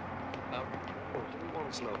 Team.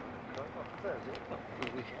 One slow.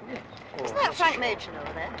 Isn't that Frank Machin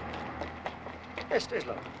over there? Yes, it is,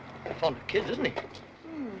 love. They're fond of kids, isn't he?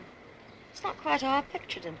 It's not quite how I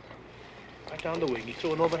pictured him. Right down the wing, he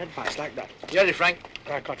threw an overhead pass like that. You ready, Frank?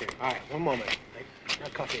 I caught him. All right, one moment. I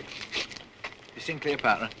caught him. You seen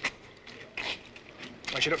Cleopatra?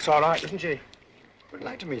 Well, she looks all right, doesn't she? Would you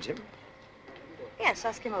like to meet him? Yes,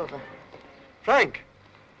 ask him over. Frank,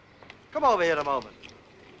 come over here a moment.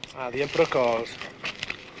 Ah, the Emperor calls.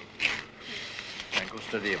 Frank, go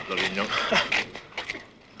study your bloody nut.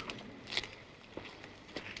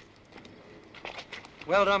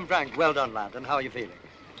 Well done, Frank. Well done, lad. And how are you feeling?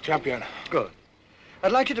 Champion. Good.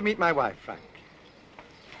 I'd like you to meet my wife, Frank.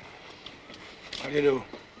 How do you do?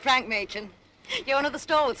 Frank Machin. You're one of the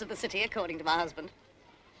stalwarts of the city, according to my husband.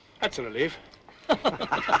 That's a relief. Well,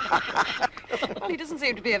 he doesn't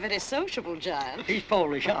seem to be a very sociable giant. He's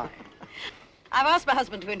poorly shy. I've asked my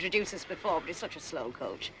husband to introduce us before, but he's such a slow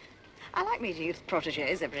coach. I like meeting youth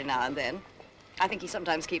protégés every now and then. I think he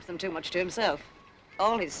sometimes keeps them too much to himself.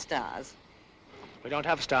 All his stars. We don't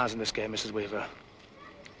have stars in this game, Mrs. Weaver.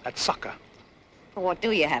 That's soccer. Well, what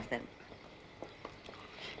do you have, then?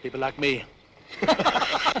 People like me.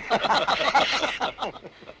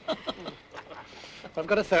 I've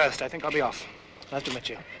got a thirst. I think I'll be off. Nice to meet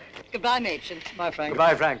you. Goodbye, Machin. Bye, Frank.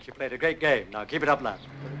 Goodbye, Frank. You played a great game. Now keep it up, lad.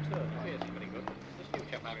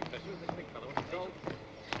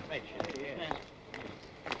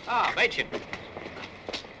 Ah, Machin.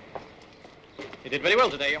 You did very well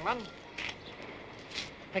today, young man.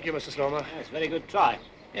 Thank you, Mr. Slomer. Yes, very good try.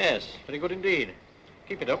 Yes, very good indeed.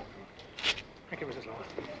 Keep it up. Thank you, Mrs. Slomer.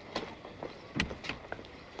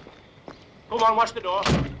 Come on, watch the door.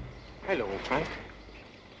 Hello, Frank.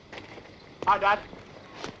 Hi, Dad.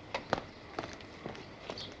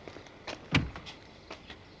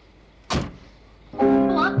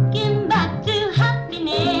 Walking back to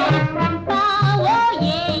happiness. Oh,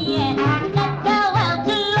 yeah, yeah. Let farewell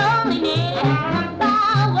to loneliness.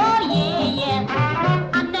 Oh, yeah,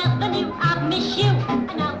 yeah. I never knew I'd miss you.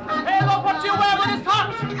 Hey, look what you wear with his hot!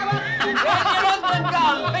 Where's your husband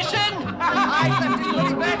gone? Fishing? I left his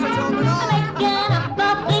bloody bed at home and all. Making up the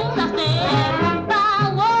things I said.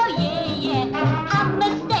 Oh, yeah, yeah. A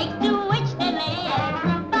mistake to which they led.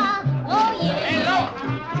 Oh, yeah. Hey, look!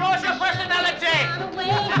 Show us your personality!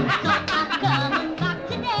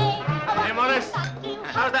 Hey, Morris.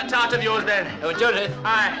 How's that tart of yours, then? Oh, Judith.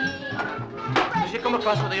 Aye. Did she come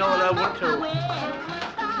across with the old wood, too?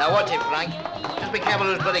 Now watch it, Frank. Just be careful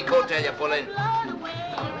whose bloody coattail you pull in.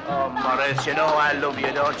 Oh, Morris, you know I love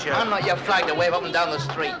you, don't you? I'm not your flag to wave up and down the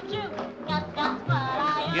street.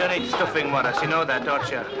 You need stuffing, Morris, you know that, don't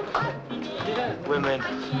you? Women.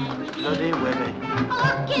 Bloody women.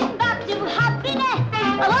 Walking back to happiness.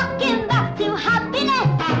 Walking back to happiness.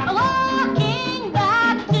 Walking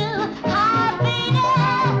back to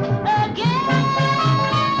happiness again.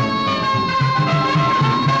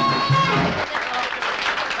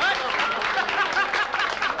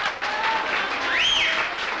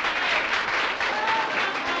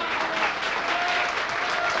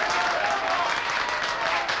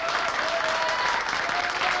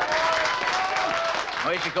 Oh,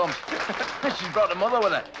 here she comes. She's brought the mother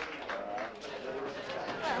with her.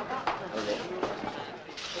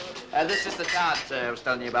 This is the tart I was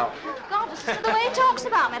telling you about. God, this is the way he talks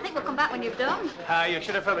about me. I think we'll come back when you've done. You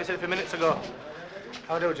should have felt me said a few minutes ago.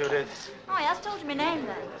 How do, Judith? Oh, he has told you my name,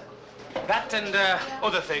 then. That and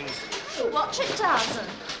other things. Watch it, Tarzan.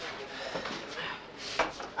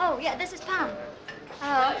 Oh, yeah, this is Pam.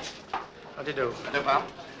 Hello. How do you do? No, pal.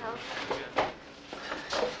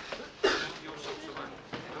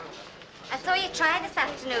 I saw you try this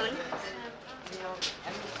afternoon.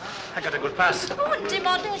 I got a good pass. Oh, aren't you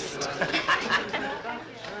modest?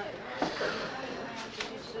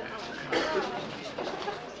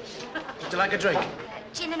 Would you like a drink?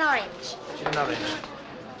 Gin and orange. Gin and orange.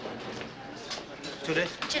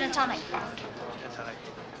 Judith? Gin and tonic.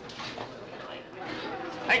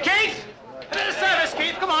 Hey, Keith! Hit the service,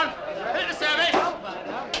 Keith, come on! Hit the service!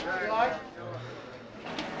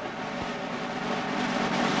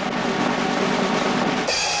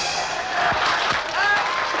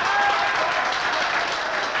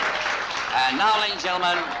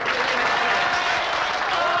 gentlemen.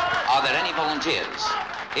 Are there any volunteers?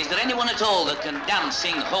 Is there anyone at all that can dance,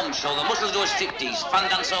 sing, hum, show the muscles do a striptease, fan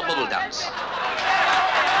dance or bubble dance?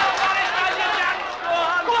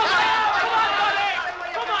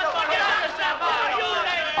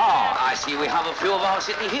 I see we have a few of our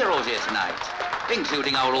city heroes here tonight,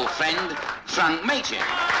 including our old friend, Frank Machin.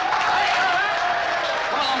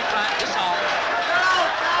 Come along, Frank, the song.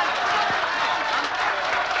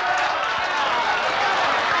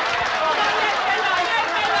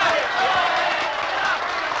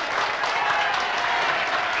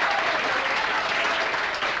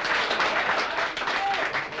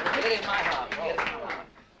 Get in my heart.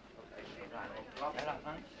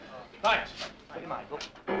 Right.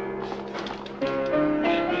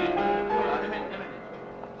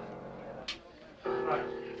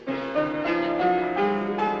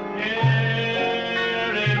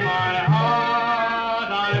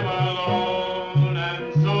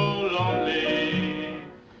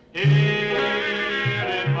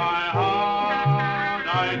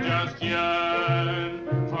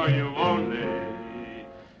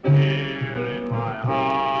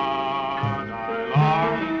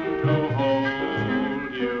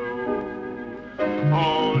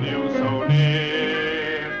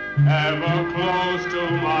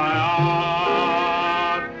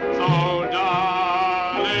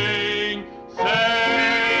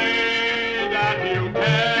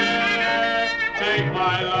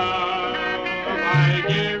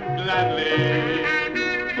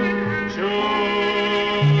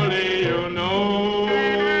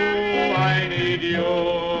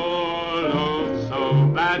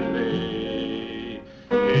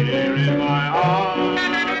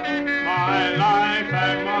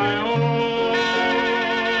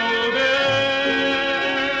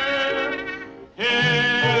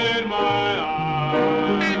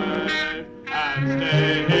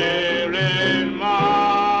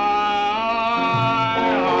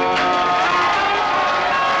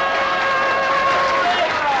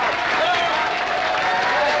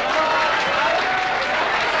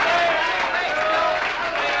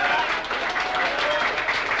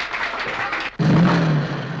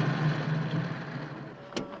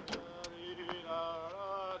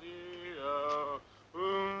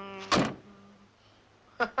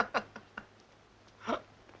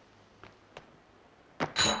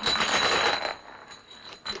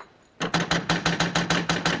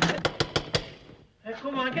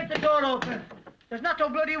 Come on, get the door open. There's not no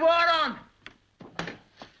bloody war on.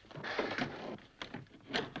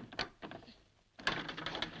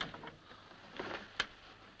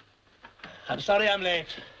 I'm sorry I'm late.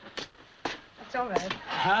 That's all right.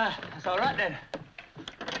 That's all right then.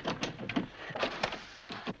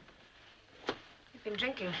 You've been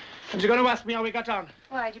drinking. And you're going to ask me how we got on?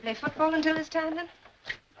 Why, did you play football until this time, then?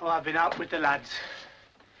 Oh, I've been out with the lads.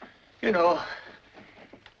 You know,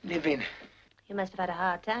 living. You must have had a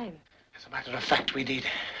hard time. As a matter of fact, we did.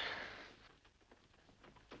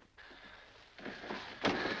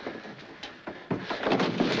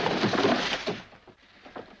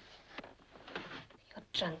 You're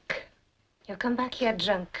drunk. You'll come back here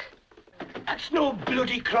drunk. That's no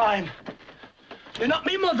bloody crime. You're not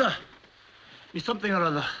me mother. Me something or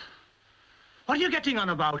other. What are you getting on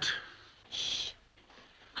about? Shh.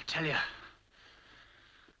 I tell you,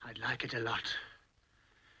 I'd like it a lot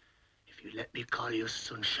if you let me call you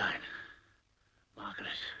Sunshine. Margaret.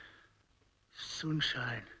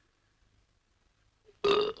 Sunshine.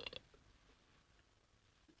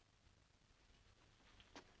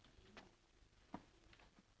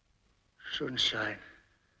 Sunshine.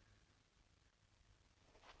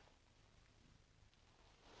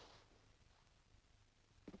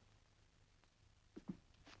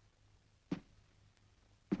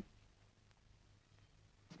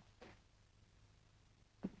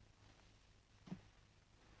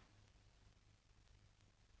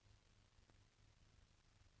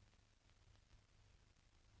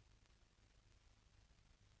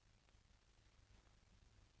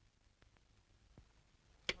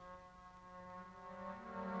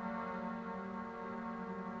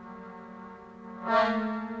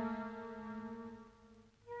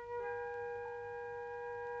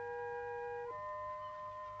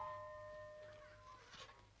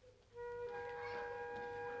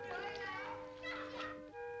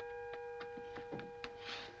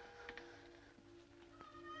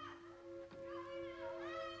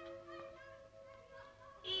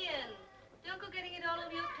 Ian, don't go getting it all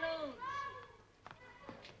over your clothes.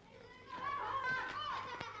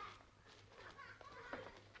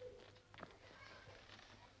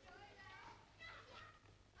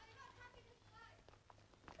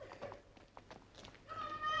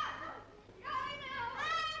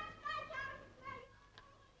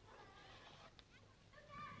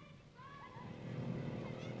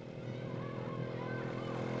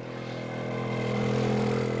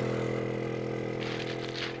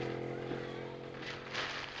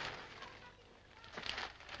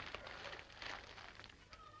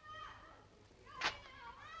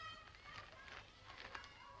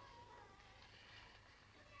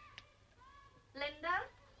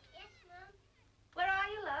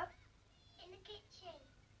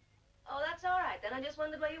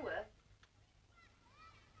 wondered where you were.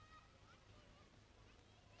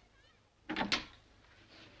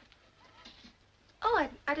 Oh,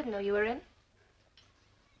 I didn't know you were in.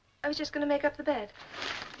 I was just going to make up the bed.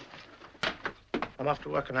 I'm off to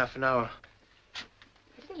work in half an hour.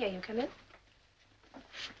 I didn't hear you come in. I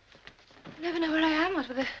never know where I am, what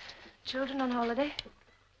with the children on holiday.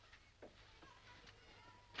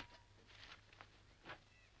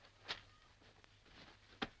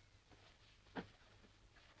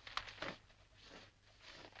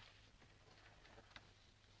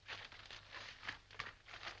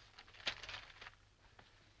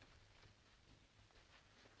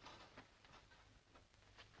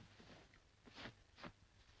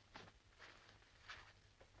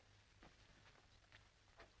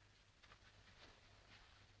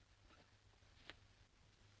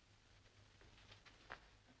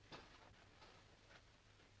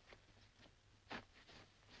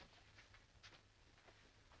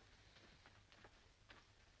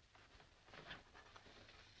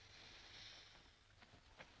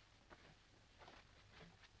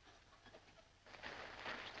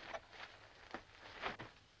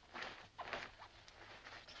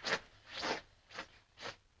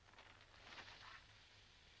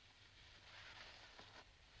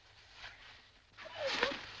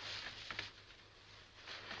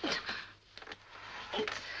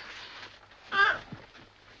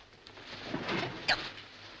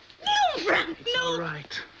 It's all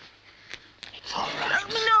right. It's all right.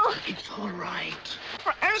 No. It's all right.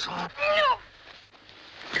 Frank. It's all right.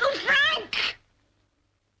 No. No, Frank.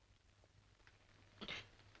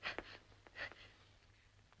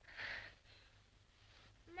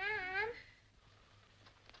 Mom.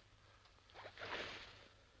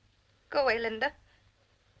 Go away, Linda.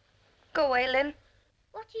 Go away, Lynn.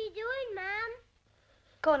 What are you doing, Mom?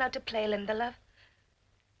 Going out to play, Linda, love.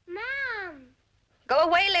 Mom. Go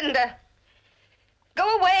away, Linda.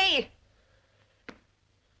 Go away.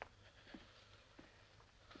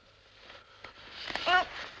 Oh.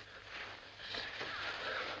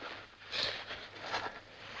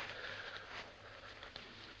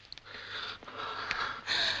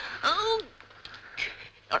 Oh.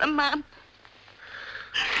 You're a man.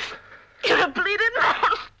 You're a bleeding man.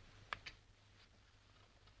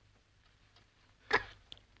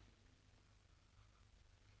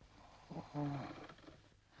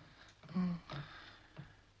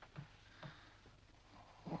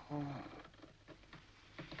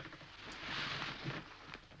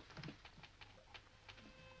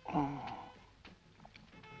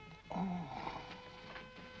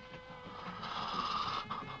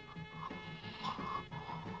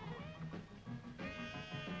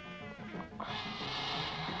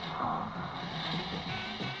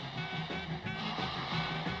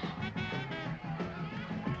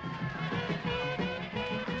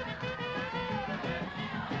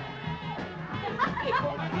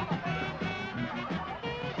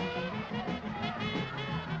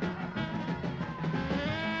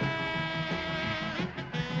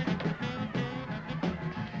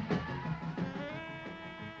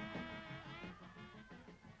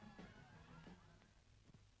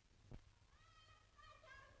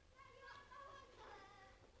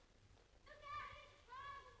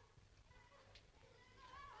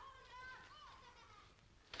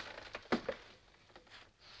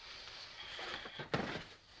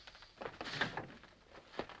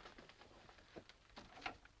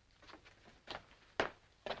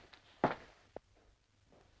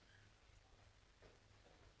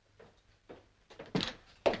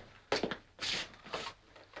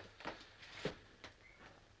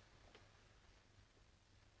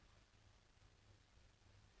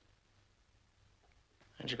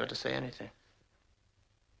 Ain't you got to say anything?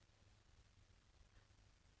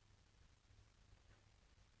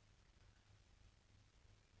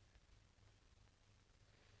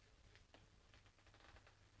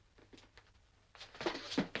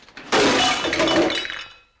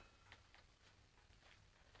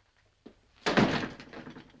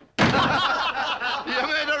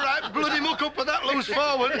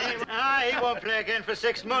 Forward. He won't play again for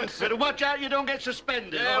 6 months. Better watch out you don't get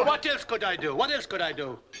suspended. What else could I do? What else could I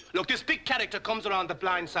do? Look, this big character comes around the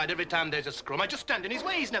blind side every time there's a scrum. I just stand in his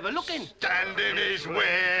way. He's never looking. Stand in his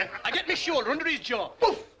way? I get my shoulder under his jaw.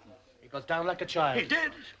 Poof! He goes down like a child. He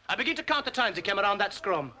did? I begin to count the times he came around that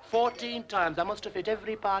scrum. 14 times. I must have hit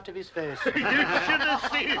every part of his face. You should have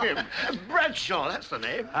seen him. Bradshaw, that's the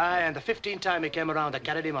name. Aye, and the 15th time he came around, I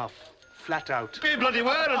carried him off. Flat out. Be bloody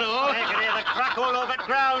word and all. I can hear the crack all over the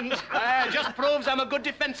ground. Just proves I'm a good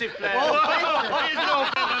defensive player.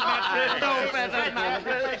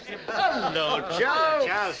 Hello,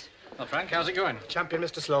 Charles. Well, Frank, how's it going? Champion,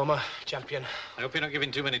 Mr. Slomer. Champion. I hope you're not giving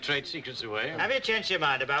too many trade secrets away. Have you changed your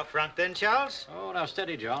mind about Frank then, Charles? Oh, now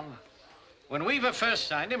steady, John. When Weaver first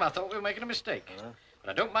signed him, I thought we were making a mistake. But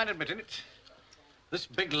I don't mind admitting it. This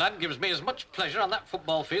big lad gives me as much pleasure on that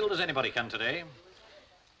football field as anybody can today.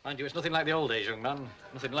 Mind you, it's nothing like the old days, young man.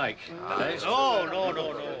 Nothing like. Oh, no.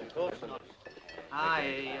 Of course not.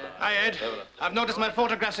 Hi, Ed. I've noticed my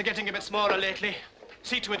photographs are getting a bit smaller lately.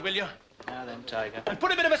 See to it, will you? Now then, Tiger. And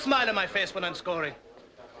put a bit of a smile on my face when I'm scoring.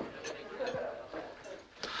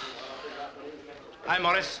 Hi,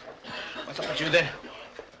 Morris. What's up with you then?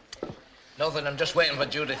 Nothing, I'm just waiting for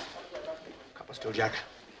Judith. Couple still, Jack.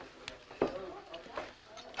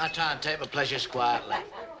 I try and take my pleasures quietly.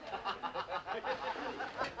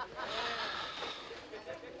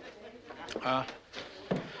 When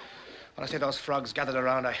I see those frogs gathered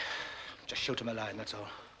around, I just shoot them a line, that's all.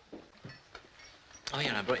 Oh,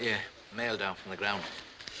 yeah, I brought your mail down from the ground.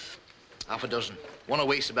 Half a dozen. One a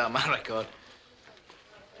week's about my record.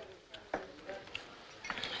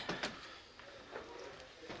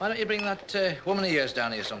 Why don't you bring that woman of yours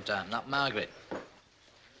down here sometime, that Margaret?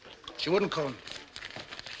 She wouldn't come.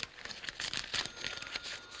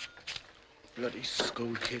 Bloody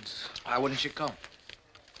school kids. Why wouldn't she come?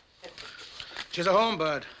 She's a home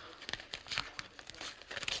bird.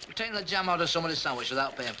 You're taking the jam out of somebody's sandwich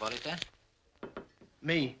without paying for it, eh?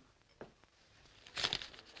 Me?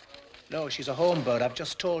 No, she's a home bird. I've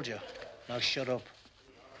just told you. Now shut up.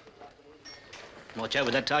 Watch out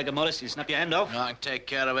with that Tiger, Morris. He'll snap your hand off. No, I can take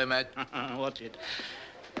care of him, mate. Watch it.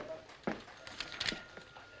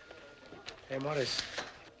 Hey, Morris.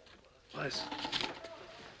 Morris.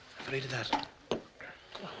 Have read that.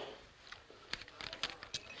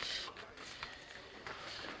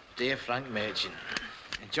 Dear Frank Machin,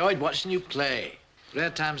 enjoyed watching you play. Rare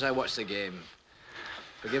times I watch the game.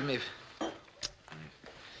 Forgive me if...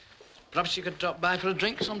 Perhaps you could drop by for a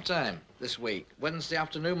drink sometime this week. Wednesday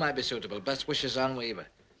afternoon might be suitable. Best wishes, Ann Weaver.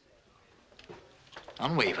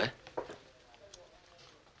 Ann Weaver?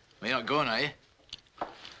 Well, you're not going, are you?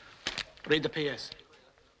 Read the PS.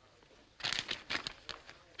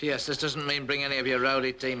 P.S. This doesn't mean bring any of your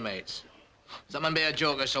rowdy teammates. Is that meant to be a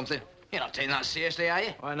joke or something? You're not taking that seriously, are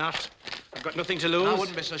you? Why not? I've got nothing to lose. I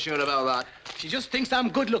wouldn't be so sure about that. She just thinks I'm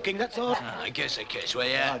good looking, that's all. I guess a case where,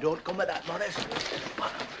 yeah. Oh, don't come with that, Morris.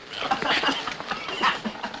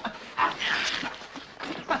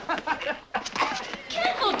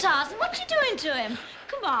 Careful, Tarzan. What you doing to him?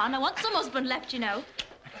 Come on, I want some husband left, you know.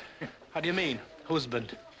 How do you mean,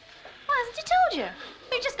 husband? Why hasn't he told you?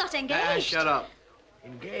 We just got engaged. Shut up.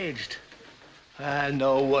 Engaged?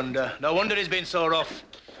 No wonder. No wonder he's been so rough.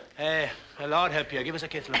 Hey, Lord help you. Give us a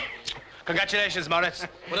kiss, love. Congratulations, Morris.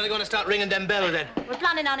 When are they going to start ringing them bells, then? We're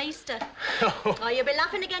planning on Easter. Oh, you'll be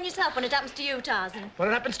laughing again yourself when it happens to you, Tarzan. When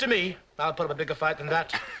it happens to me, I'll put up a bigger fight than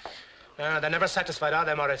that. They're never satisfied, are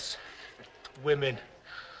they, Morris? Women.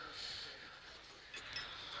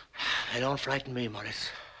 They don't frighten me,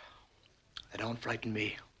 Morris. They don't frighten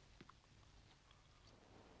me.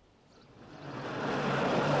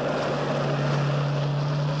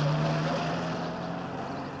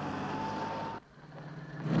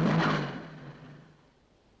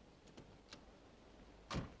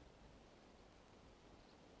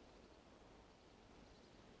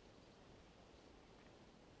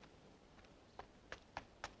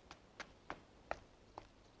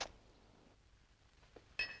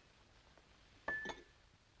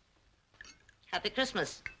 Happy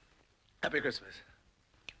Christmas. Happy Christmas.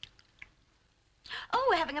 Oh,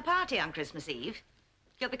 we're having a party on Christmas Eve.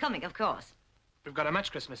 You'll be coming, of course. We've got a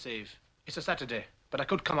match Christmas Eve. It's a Saturday, but I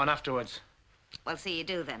could come on afterwards. Well, see you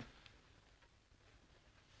do then.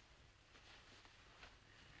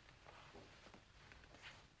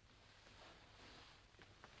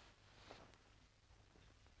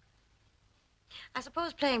 I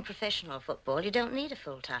suppose playing professional football, you don't need a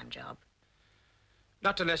full-time job.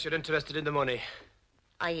 Not unless you're interested in the money.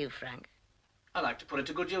 Are you, Frank? I like to put it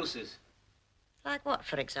to good uses. Like what,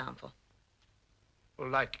 for example? Well,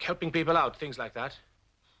 like helping people out, things like that.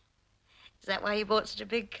 Is that why you bought such a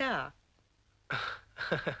big car?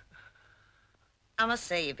 I must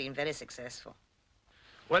say you've been very successful.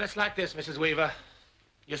 Well, it's like this, Mrs. Weaver.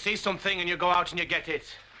 You see something and you go out and you get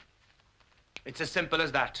it. It's as simple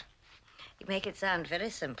as that. You make it sound very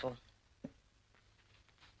simple.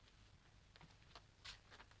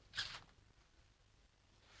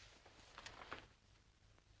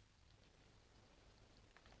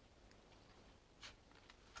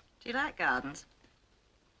 Do you like gardens?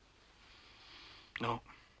 No.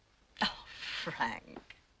 Oh, Frank.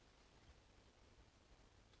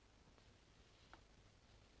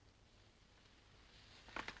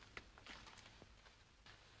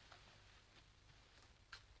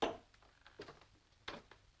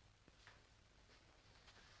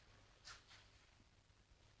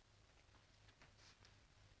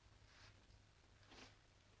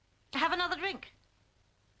 Have another drink.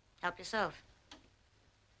 Help yourself.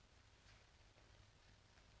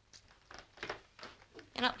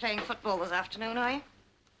 You're not playing football this afternoon, are you?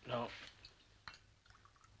 No.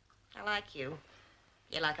 I like you.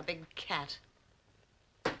 You're like a big cat.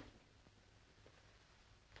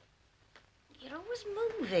 You're always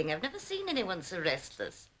moving. I've never seen anyone so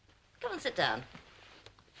restless. Come and sit down.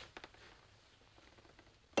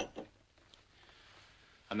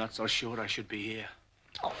 I'm not so sure I should be here.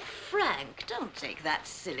 Oh, Frank, don't take that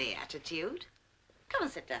silly attitude. Come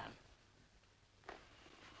and sit down.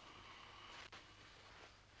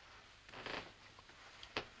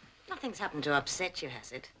 Nothing's happened to upset you,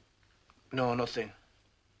 has it? No, nothing.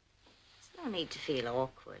 There's no need to feel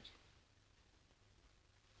awkward.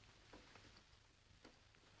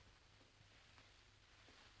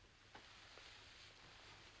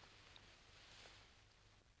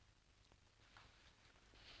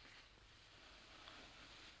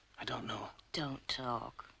 I don't know. Don't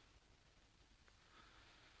talk.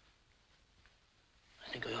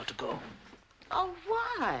 I think I ought to go. Oh,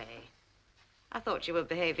 why? I thought you were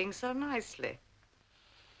behaving so nicely.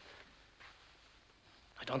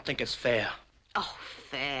 I don't think it's fair. Oh,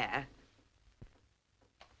 fair.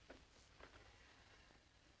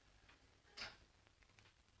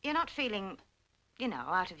 You're not feeling, you know,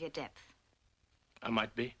 out of your depth. I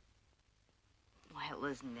might be. Well,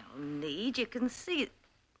 there's no need. You can see it.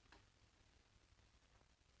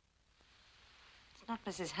 It's not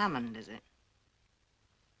Mrs. Hammond, is it?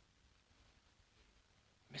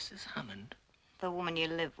 Mrs. Hammond? The woman you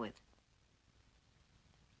live with.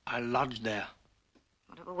 I lodge there.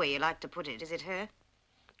 Whatever way you like to put it, is it her?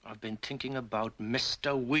 I've been thinking about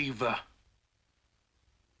Mr. Weaver.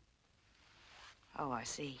 Oh, I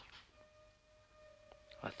see.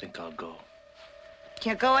 I think I'll go.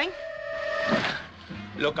 You're going?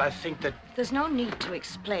 Look, I think that There's no need to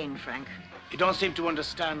explain, Frank. you don't seem to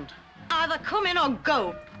understand. Either come in or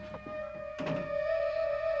go.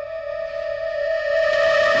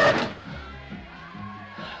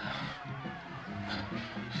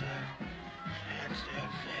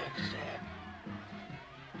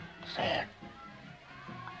 Say it.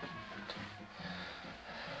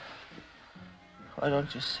 Why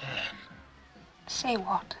don't you say it? Say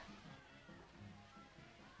what?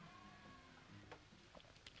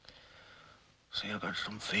 Say you got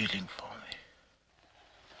some feeling for me.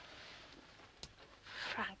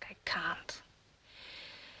 Frank, I can't.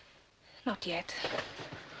 Not yet.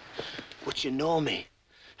 But you know me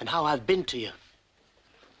and how I've been to you.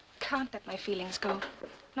 Can't let my feelings go.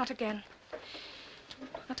 Not again.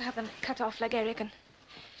 Not to have them cut off like Eric and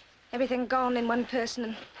everything gone in one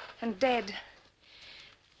person and dead.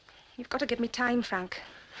 You've got to give me time, Frank.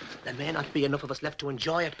 There may not be enough of us left to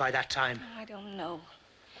enjoy it by that time. I don't know.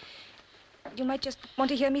 You might just want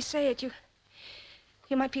to hear me say it. You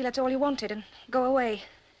might feel that's all you wanted and go away.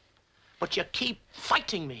 But you keep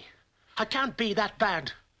fighting me. I can't be that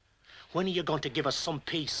bad. When are you going to give us some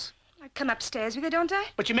peace? I come upstairs with you, don't I?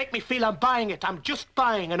 But you make me feel I'm buying it. I'm just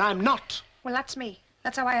buying, and I'm not. Well, that's me.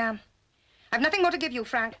 That's how I am. I've nothing more to give you,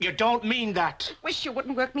 Frank. You don't mean that. Wish you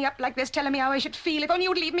wouldn't work me up like this, telling me how I should feel. If only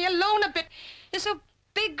you'd leave me alone a bit. You're so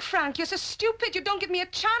big, Frank. You're so stupid. You don't give me a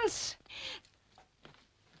chance.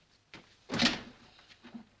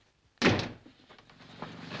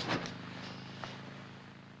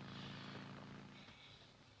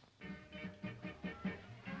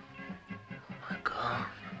 My God.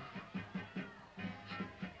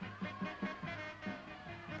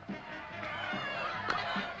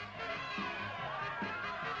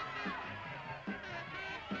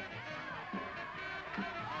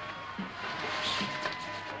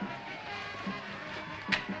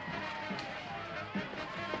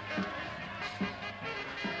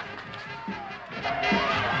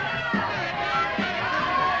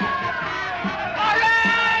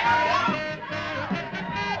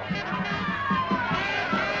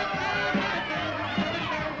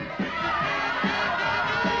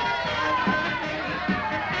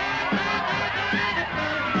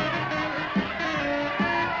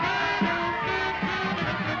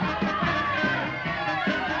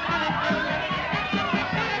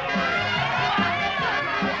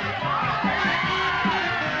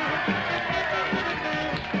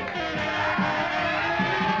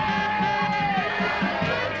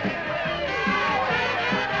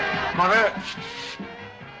 Mother!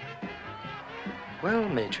 Well,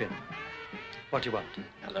 Matron, what do you want?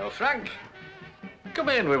 Hello, Frank. Come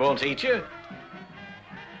in, we won't eat you.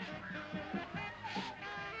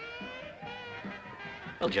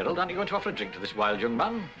 Well, Gerald, aren't you going to offer a drink to this wild young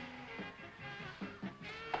man?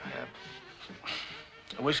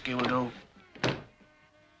 A whiskey will do.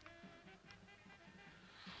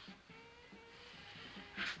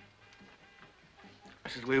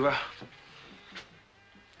 Mrs. Weaver.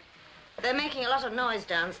 They're making a lot of noise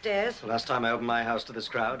downstairs. The last time I opened my house to this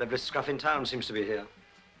crowd, every scruff in town seems to be here.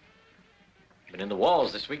 Been in the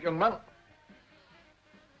wars this week, young man.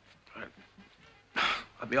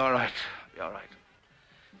 I'll be all right. I'll be all right.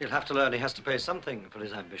 He'll have to learn he has to pay something for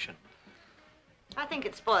his ambition. I think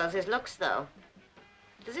it spoils his looks, though.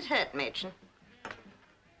 Does it hurt, Machen?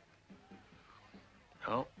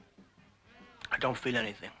 No. I don't feel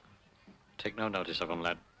anything. Take no notice of him,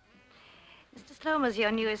 lad. Mr. Slomer's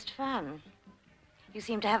your newest fan. You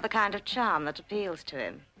seem to have the kind of charm that appeals to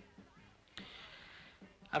him.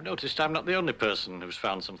 I've noticed I'm not the only person who's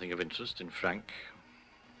found something of interest in Frank.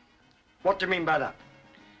 What do you mean by that?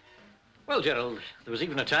 Well, Gerald, there was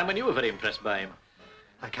even a time when you were very impressed by him.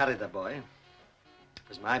 I carried that boy. It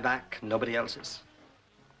was my back, nobody else's.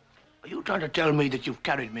 Are you trying to tell me that you've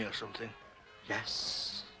carried me or something?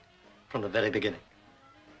 Yes. From the very beginning.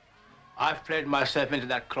 I've played myself into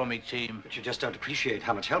that crummy team. But you just don't appreciate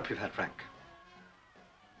how much help you've had, Frank.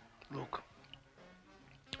 Look,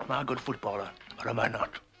 am I a good footballer, or am I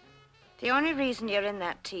not? The only reason you're in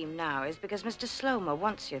that team now is because Mr. Slomer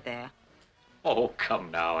wants you there. Oh,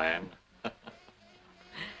 come now, Anne.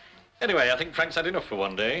 Anyway, I think Frank's had enough for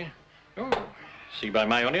one day. Oh, see by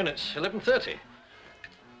my onion, it's 11:30.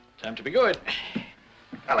 Time to be going.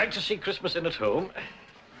 I like to see Christmas in at home.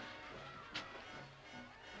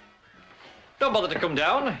 Don't bother to come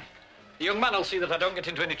down. The young man will see that I don't get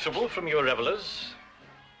into any trouble from your revellers.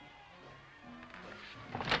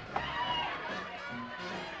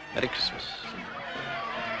 Merry Christmas.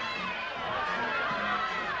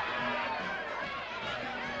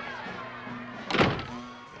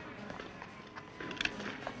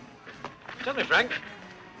 Tell me, Frank,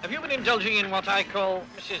 have you been indulging in what I call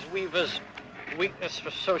Mrs. Weaver's weakness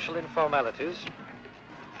for social informalities?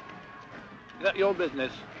 Is that your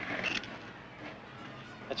business?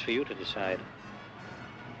 That's for you to decide.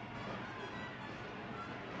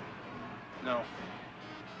 No.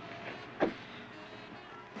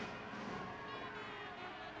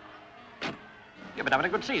 You've been having a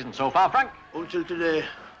good season so far, Frank. Until today.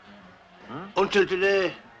 Until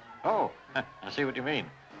today. Oh, I see what you mean.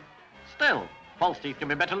 Still, false teeth can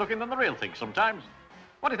be better looking than the real thing sometimes.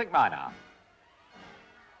 What do you think mine are?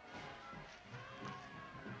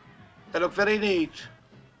 They look very neat.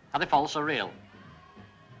 Are they false or real?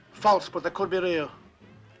 False, but they could be real.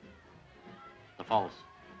 The false.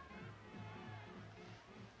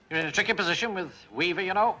 You're in a tricky position with Weaver,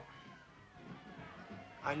 you know.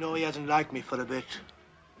 I know he hasn't liked me for a bit.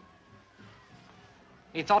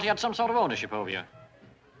 He thought he had some sort of ownership over you.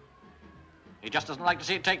 He just doesn't like to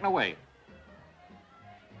see it taken away.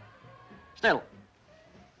 Still,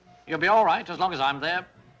 you'll be all right as long as I'm there.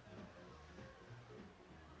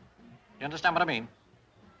 You understand what I mean?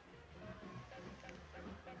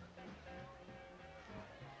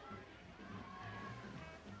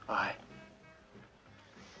 Aye.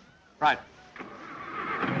 Right.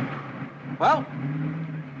 Well,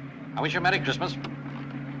 I wish you a Merry Christmas.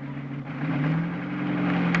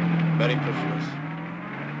 Merry Christmas.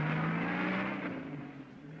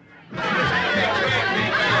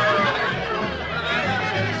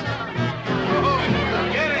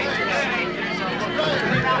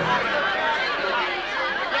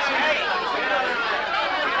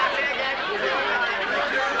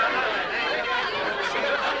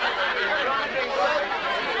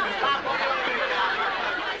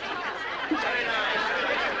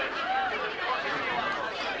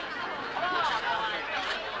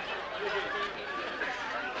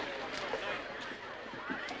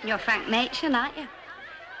 You're Frank Machen, aren't you?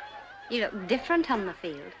 You look different on the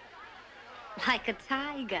field. Like a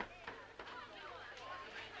tiger.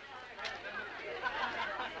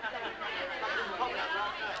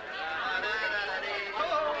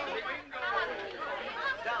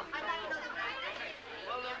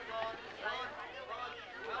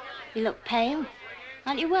 You look pale.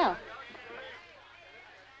 Aren't you well?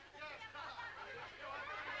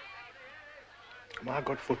 Am I a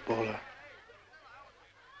good footballer?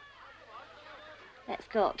 Let's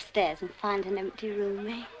go upstairs and find an empty room,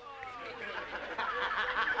 eh?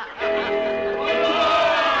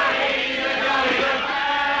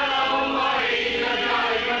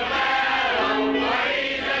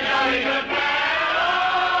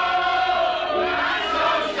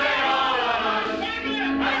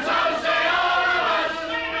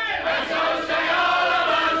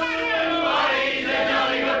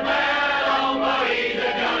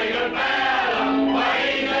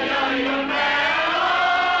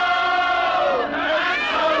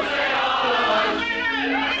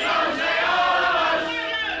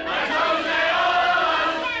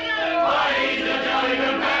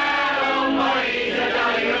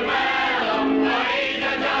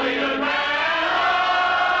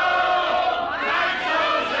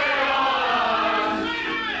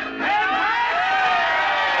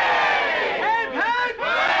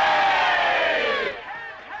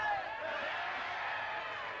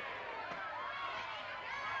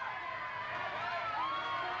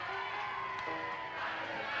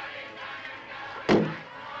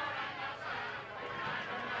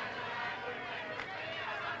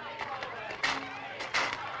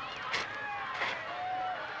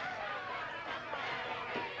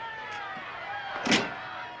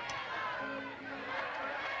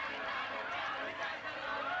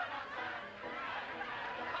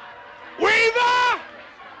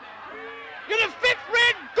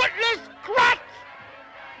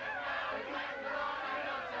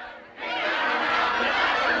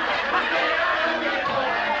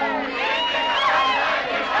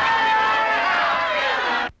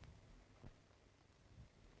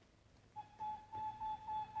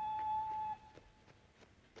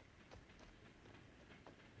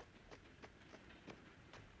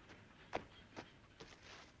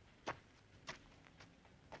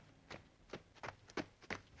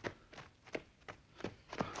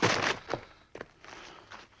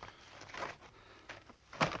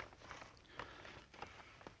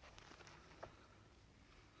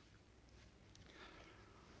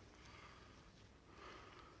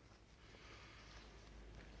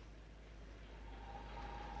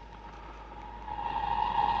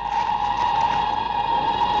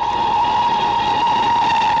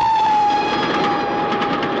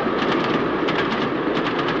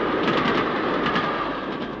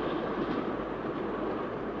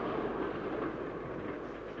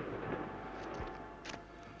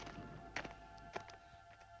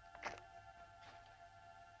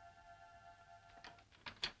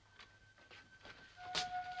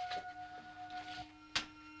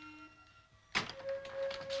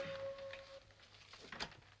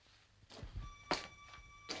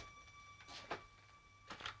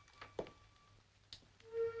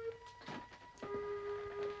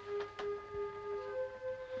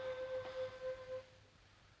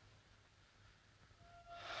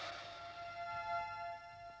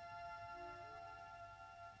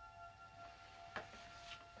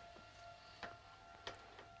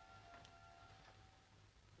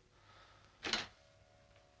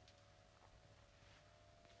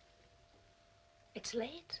 It's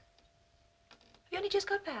late. Have you only just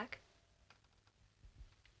got back?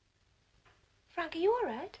 Frank, are you all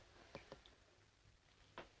right?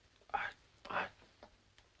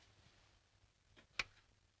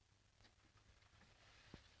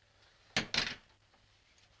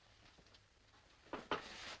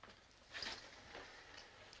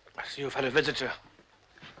 I see you've had a visitor.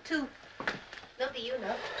 Two. Not that you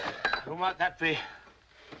know. Who might that be?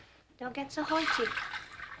 Don't get so hoity.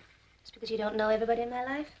 Just because you don't know everybody in my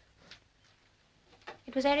life.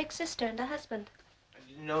 It was Eric's sister and her husband. I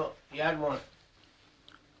didn't know you had one.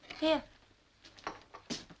 Here.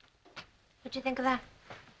 What do you think of that?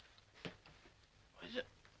 What is it?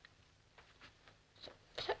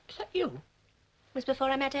 Is that you? It was before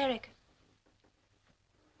I met Eric.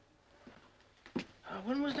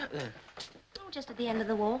 When was that then? Oh, just at the end of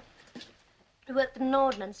the war. We worked in an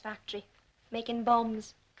ordnance factory, making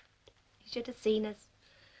bombs. You should have seen us.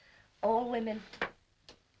 All women.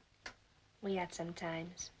 We had some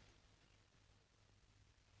times.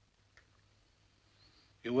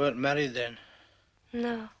 You weren't married then?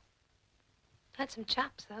 No. Had some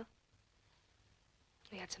chaps, though.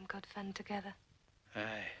 We had some good fun together.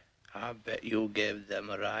 Aye, I bet you gave them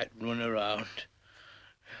a right run around.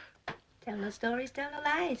 Tell no stories, tell no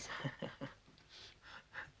lies.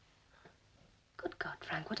 Good God,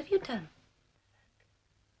 Frank, what have you done?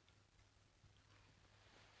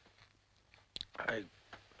 I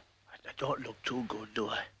don't look too good, do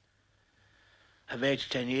I? I've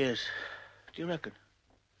aged 10 years. Do you reckon?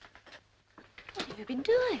 What have you been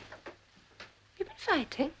doing? You've been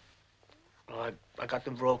fighting? Oh, I got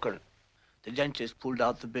them broken. The dentist pulled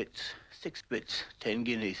out the bits. 6 bits, 10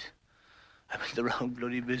 guineas. I'm in the wrong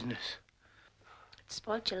bloody business. It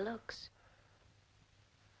spoilt your looks.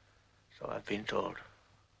 So I've been told.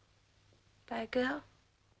 By a girl?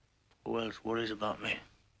 Who else worries about me?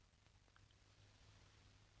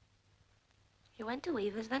 You went to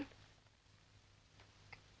Weaver's then?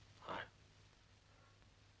 Aye.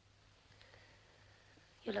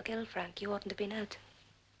 You look ill, Frank. You oughtn't to have been out.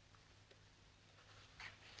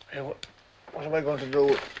 Hey, what am I going to do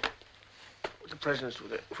with the presents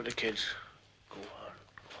for the kids? Go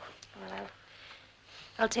on. Well,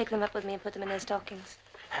 I'll take them up with me and put them in their stockings.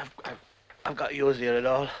 I've got yours here at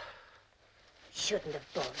all. Shouldn't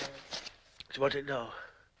have bothered. So what's it now?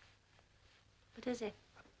 What is it?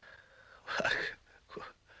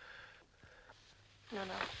 No.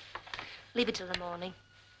 Leave it till the morning.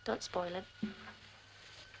 Don't spoil it.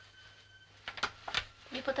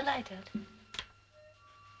 You put the light out.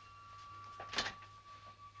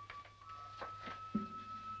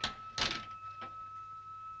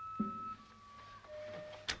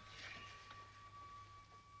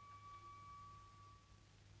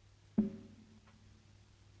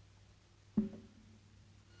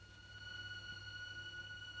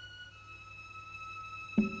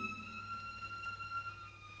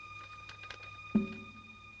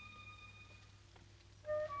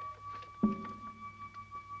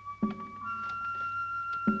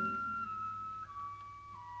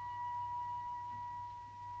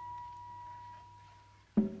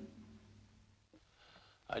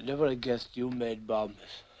 I never have guessed you made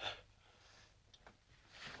bombs.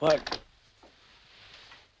 Why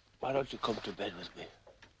don't you come to bed with me?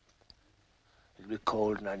 It'll be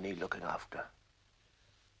cold and I need looking after.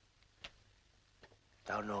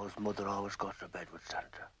 Thou knows Mother always goes to bed with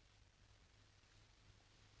Santa.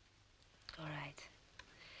 All right.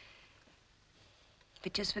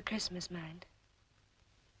 But just for Christmas, mind.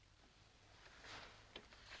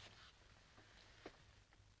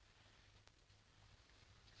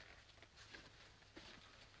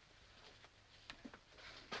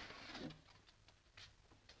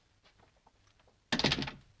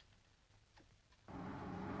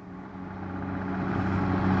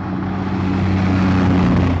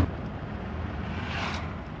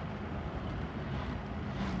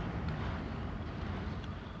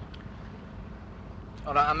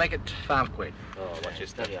 All right, I'll make it £5. Oh, what's your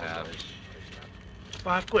step now?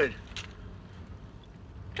 £5?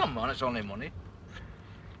 Come on, it's only money.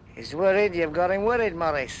 He's worried. You've got him worried,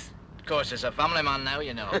 Morris. Of course, it's a family man now,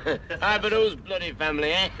 you know. Aye, but whose bloody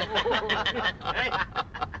family, eh?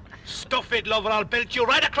 Stuff it, lover. I'll belt you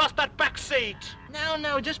right across that back seat.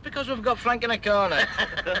 No, just because we've got Frank in a corner.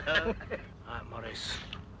 All right, Morris.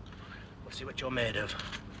 We'll see what you're made of.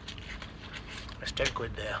 There's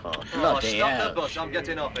 £10 there. Stop the bus. I'm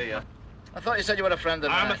getting off here. I thought you said you were a friend of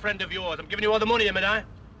mine. I'm a friend of yours. I'm giving you all the money, am I?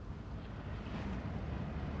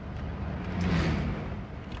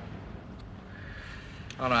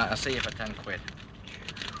 All right, I'll see you for £10.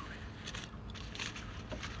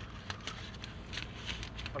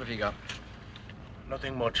 What have you got?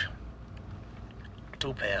 Nothing much.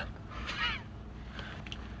 2 pair.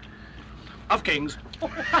 Of kings. I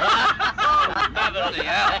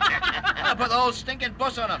put the whole stinking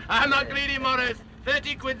bus on him. I'm not greedy, Morris.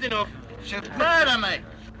 30 quid's enough. She'll murder me.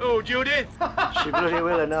 Oh, Judith. She bloody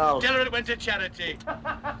will and all. Tell her it went to charity.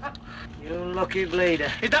 You lucky bleeder.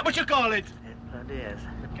 Is that what you call it? Bloody is.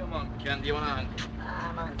 Come on, Ken, do you want to hang?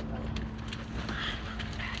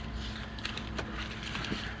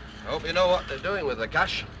 Hope you know what they're doing with the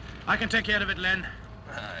cash. I can take care of it, Len.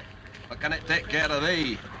 Aye. What can it take care of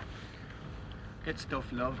thee? Get stuff,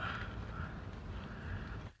 love.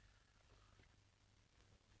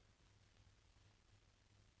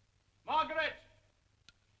 Margaret!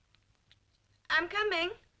 I'm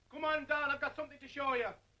coming. Come on down, I've got something to show you.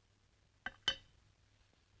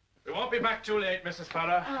 We won't be back too late, Mrs.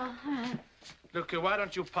 Farrer. Oh, Look, why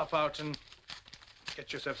don't you pop out and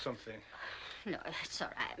get yourself something? no, that's all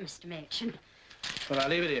right, Mr. Machin. Well, I'll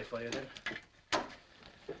leave it here for you, then.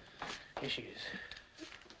 Here she is.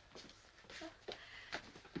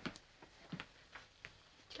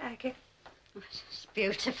 Do you like it? It's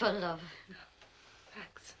beautiful, love.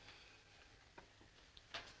 Thanks.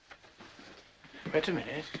 Wait a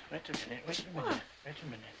minute. Wait a minute. Wait a minute. What? Wait a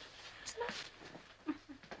minute. It's not.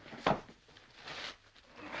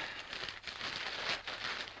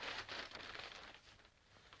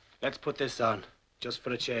 Let's put this on, just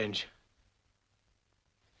for a change.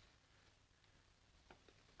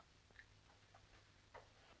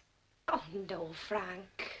 Oh, no,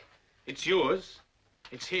 Frank. It's yours.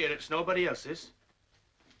 It's here. It's nobody else's.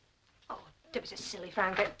 Oh, don't be so silly,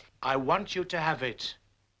 Frank. I want you to have it.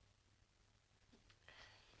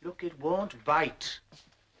 Look, it won't bite.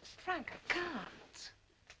 Frank, I can't.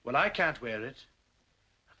 Well, I can't wear it.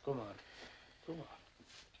 Come on. Come on.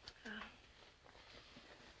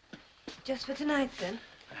 Just for tonight, then?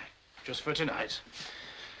 Just for tonight.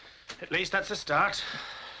 At least that's a start.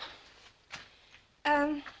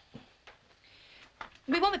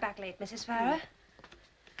 We won't be back late, Mrs. Farrer.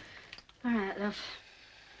 All right, love.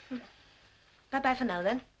 Bye-bye for now,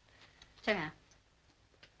 then. Ta-ra.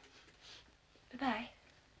 Bye-bye.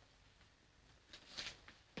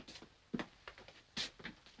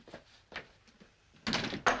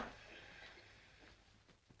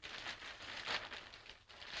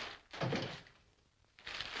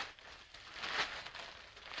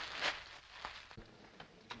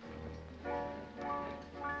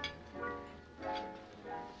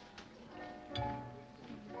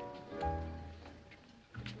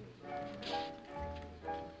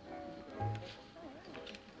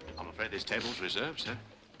 I'm afraid this table's reserved, sir.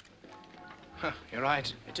 Huh, you're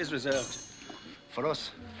right. It is reserved. For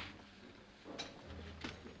us.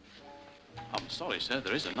 I'm sorry, sir.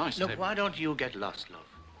 There is a nice Look, table. why don't you get lost, love?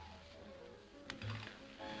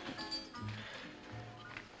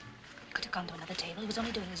 Could have gone to another table. He was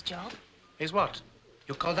only doing his job. Is what?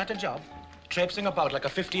 You call that a job? Traipsing about like a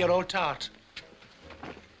 50-year-old tart.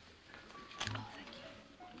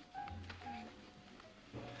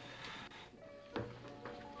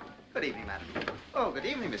 Good evening, madam. Oh, good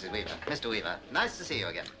evening, Mrs. Weaver. Mr. Weaver, nice to see you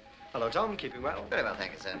again. Hello, Tom. Keeping well? Very well,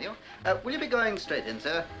 thank you, sir. And you? Will you be going straight in,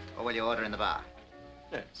 sir? Or will you order in the bar?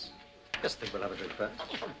 Yes. Just think we'll have a drink first.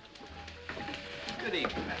 Good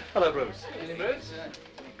evening, madam. Hello, Bruce. Evening, Bruce.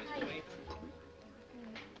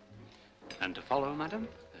 And to follow, madam,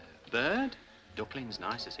 bird, ducklings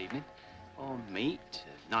nice this evening, or meat,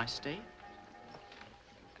 nice steak,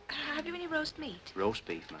 Have you any roast meat? roast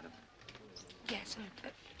beef, madam, Yes,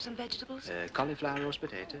 some vegetables. cauliflower roast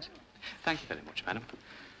potatoes. Thank you very much, madam.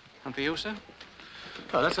 And for you, sir?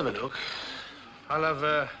 Oh, let's have a look. I'll have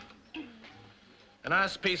a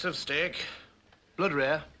nice piece of steak, blood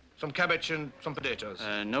rare, some cabbage and some potatoes.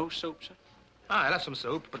 No soup, sir? I'll have some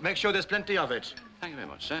soup, but make sure there's plenty of it. Thank you very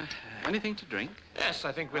much, sir. Anything to drink? Yes,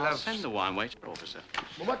 I think we'll I'll have... send the wine waiter over, sir.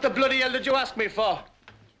 Well, what the bloody hell did you ask me for?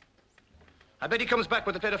 I bet he comes back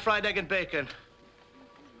with a plate of fried egg and bacon.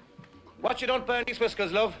 Watch you don't burn these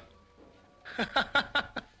whiskers, love. Shouldn't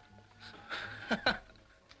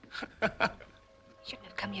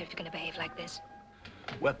have come here if you're going to behave like this.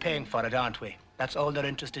 We're paying for it, aren't we? That's all they're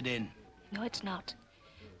interested in. No, it's not.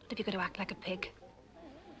 Not if you're going to act like a pig.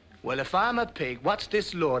 Well, if I'm a pig, what's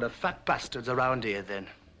this load of fat bastards around here, then?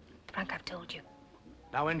 Frank, I've told you.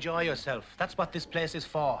 Now enjoy yourself. That's what this place is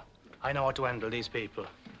for. I know how to handle these people.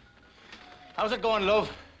 How's it going,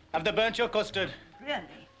 love? Have they burnt your custard? Really?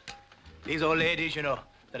 These old ladies, you know,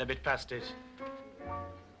 they're a bit past it.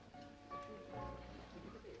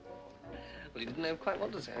 Well, he didn't know quite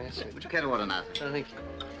what to say. Would you care to order now? Oh, thank you.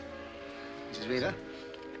 Mrs. Weaver?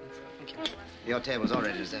 Thank you. Your table's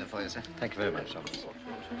already reserved for you, sir. Thank you very much, Thomas.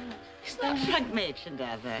 Is that Frank Machin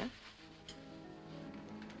down there?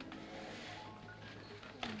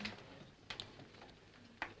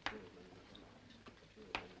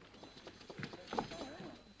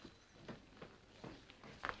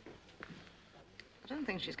 I don't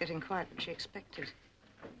think she's getting quite what she expected.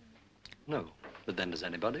 No, but then does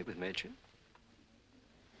anybody with Machin?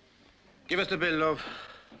 Give us the bill, love.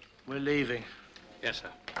 We're leaving. Yes, sir.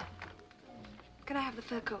 Can I have the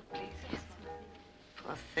fur coat, please? Yes.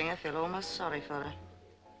 Poor thing, I feel almost sorry for her.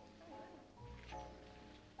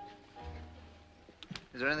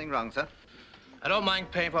 Is there anything wrong, sir? I don't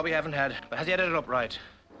mind paying for what we haven't had, but has he added it up right?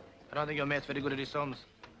 I don't think your mate's very good at his sums.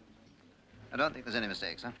 I don't think there's any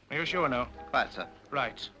mistake, sir. Are you sure now? Quite, sir.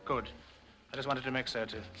 Right, good. I just wanted to make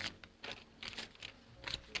certain.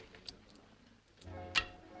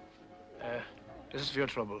 This is for your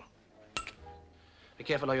trouble. Be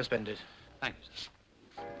careful how you spend it. Thank you, sir.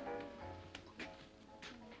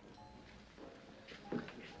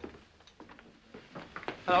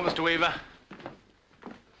 Hello, Mr. Weaver.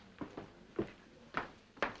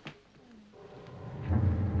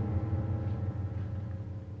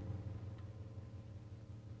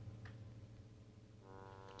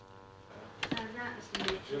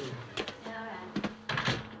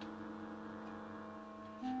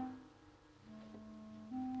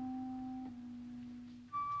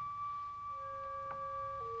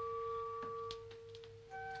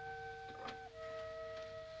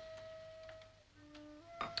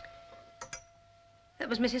 That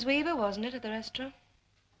was Mrs. Weaver, wasn't it, at the restaurant?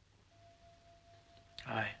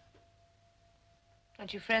 Aye.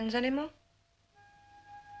 Aren't you friends anymore?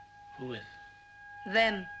 Who with?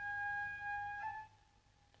 Them.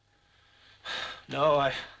 No,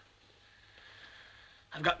 I've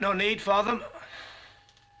got no need for them.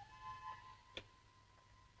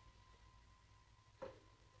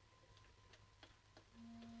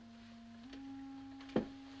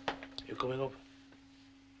 You coming up?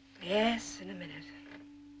 Yes, in a minute.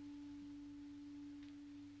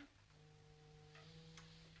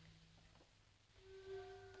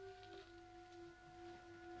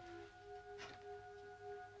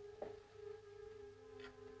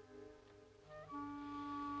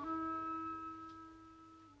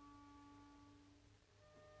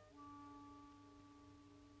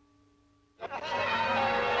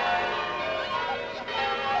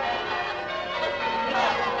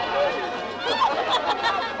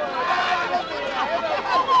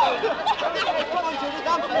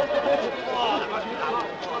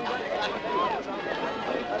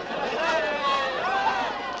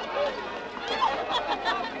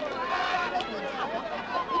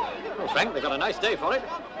 Well, Frank, they got a nice day for it.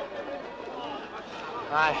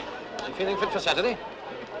 Aye. You feeling fit for Saturday?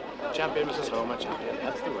 Champion, Mrs. Homer, champion.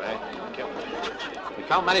 That's the way. We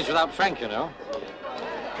can't manage without Frank, you know.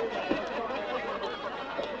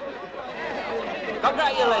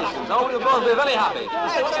 Congratulations. I hope you'll both be very happy.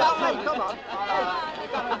 Hey, what's happening? Come on.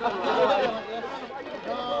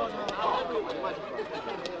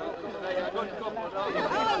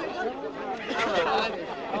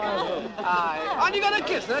 Aye. Aren't you gonna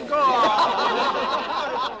kiss her? Go on.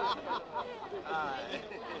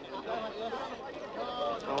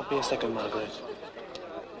 Don't be a second, Margaret.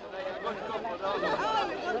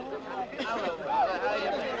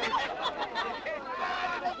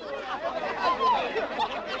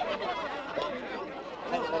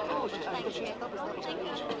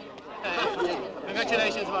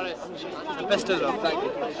 Congratulations, Morris. Best of luck. Thank you.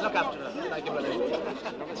 Look after her. Thank you, brother.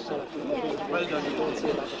 Well done. You don't see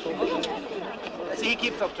it like a see, he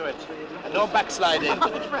keeps up to it. And no backsliding.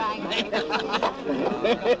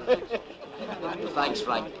 Thanks,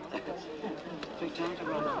 Frank.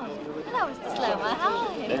 Hello, Mr. Slomer. How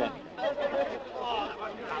are you?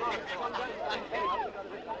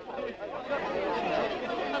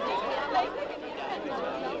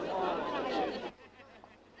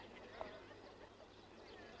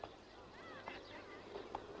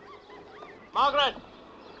 Margaret!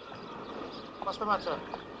 What's the matter?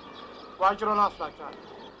 Why'd you run off like that? In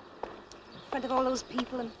front of all those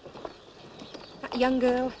people and that young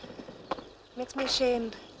girl. Makes me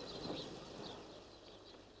ashamed.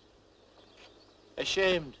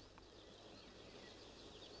 Ashamed?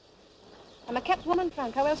 I'm a kept woman,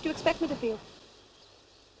 Frank. How else do you expect me to feel?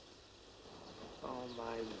 Oh,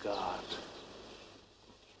 my God.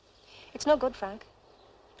 It's no good, Frank.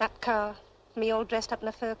 That car, me all dressed up in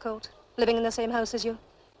a fur coat, living in the same house as you.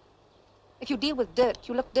 If you deal with dirt,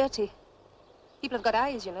 you look dirty. People have got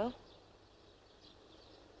eyes, you know.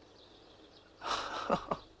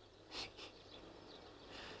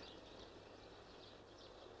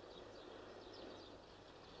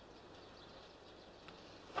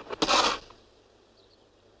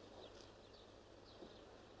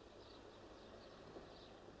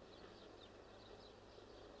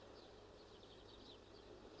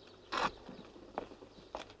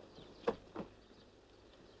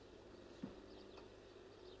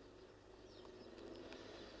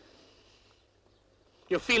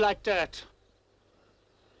 You feel like dirt.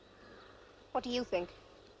 What do you think?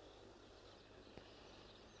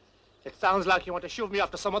 It sounds like you want to shove me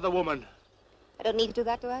off to some other woman. I don't need to do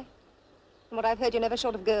that, do I? From what I've heard, you're never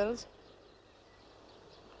short of girls.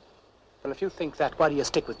 Well, if you think that, why do you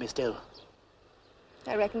stick with me still?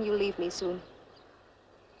 I reckon you'll leave me soon.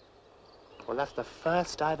 Well, that's the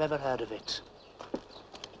first I've ever heard of it.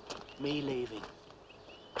 Me leaving.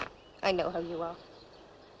 I know how you are.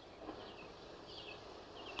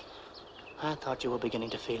 I thought you were beginning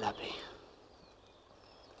to feel happy.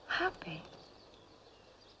 Happy?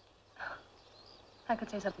 I could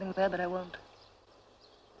say something there, but I won't.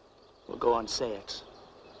 Well, go on, say it.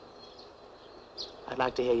 I'd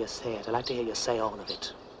like to hear you say it. I'd like to hear you say all of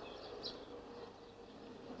it.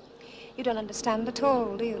 You don't understand at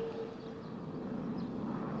all, do you?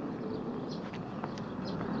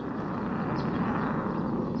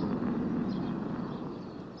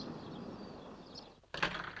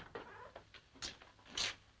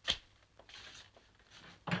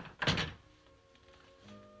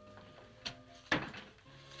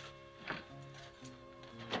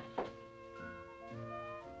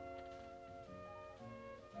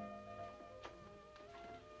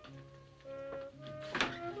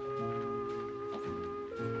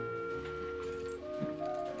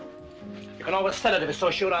 You can always sell it if it's so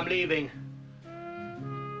sure I'm leaving.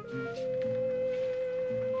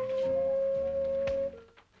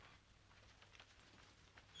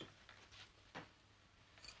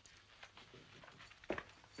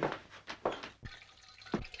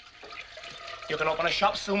 You can open a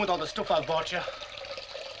shop soon with all the stuff I've bought you.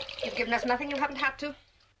 You've given us nothing you haven't had to?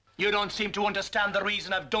 You don't seem to understand the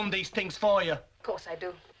reason I've done these things for you. Of course I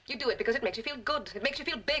do. You do it because it makes you feel good. It makes you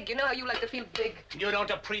feel big. You know how you like to feel big. You don't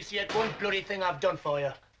appreciate one bloody thing I've done for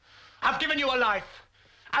you. I've given you a life.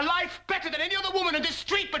 A life better than any other woman in this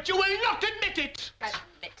street, but you will not admit it.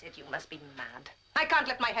 Admit it? You must be mad. I can't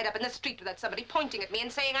lift my head up in the street without somebody pointing at me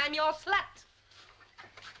and saying I'm your slut.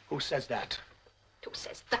 Who says that? Who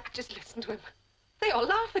says that? Just listen to him. They all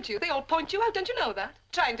laugh at you. They all point you out. Don't you know that?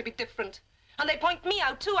 Trying to be different. And they point me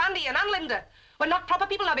out too, Andy and Linda. We're not proper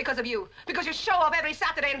people now because of you. Because you show off every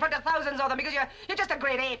Saturday in front of thousands of them. Because you're just a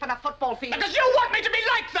great ape on a football field. Because you want me to be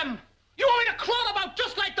like them. You want me to crawl about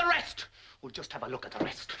just like the rest. Well, just have a look at the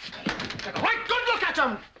rest. Take a right good look at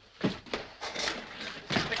them.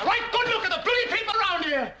 Take a right good look at the bloody people around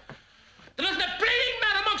here. There isn't a bleeding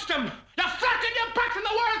man amongst them. You're flattening your backs and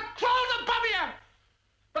the world crawls above you.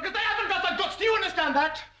 Because they haven't got the guts. Do you understand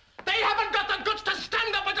that? They haven't got the guts to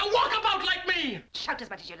stand up and to walk about like me. Shout as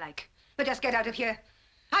much as you like. But just get out of here.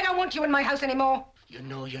 I don't want you in my house anymore. You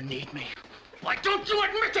know you need me. Why don't you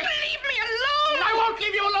admit it? Leave me alone! I won't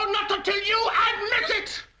leave you alone, not until you admit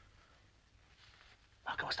it!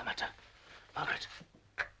 Margaret, what's the matter? Margaret.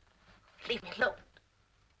 Leave me alone.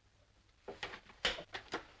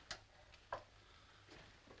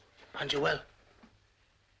 And you will.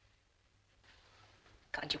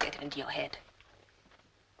 Can't you get it into your head?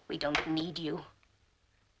 We don't need you.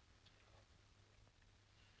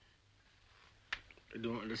 I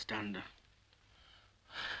don't understand her.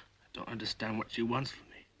 I don't understand what she wants from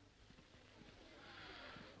me.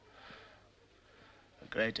 A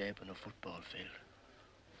great ape on a football field.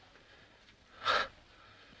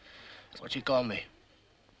 That's what she called me.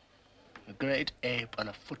 A great ape on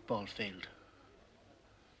a football field.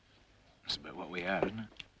 That's about what we are, isn't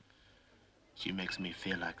it? She makes me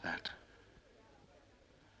feel like that.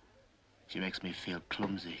 She makes me feel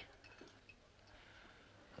clumsy.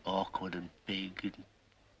 Awkward and big and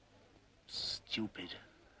stupid.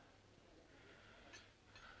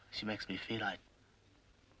 She makes me feel like...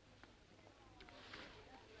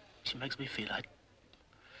 She makes me feel like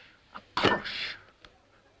a crush.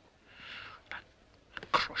 I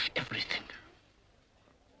crush everything.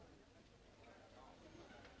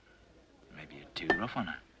 Maybe you're too rough on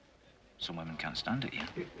her. Some women can't stand it, yeah.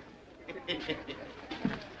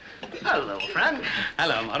 Hello, Frank.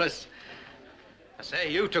 Hello, Morris. I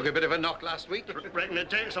say, you took a bit of a knock last week. Reckon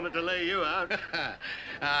it takes something to lay you out.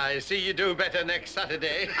 I see you do better next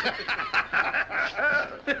Saturday.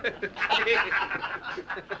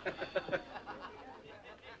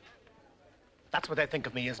 That's what they think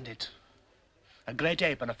of me, isn't it? A great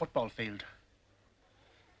ape on a football field.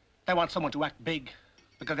 They want someone to act big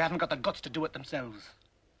because they haven't got the guts to do it themselves.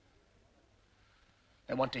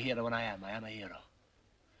 They want a hero, and I am. I am a hero.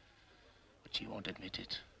 But she won't admit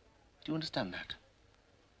it. Do you understand that?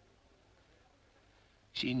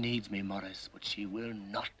 She needs me, Morris, but she will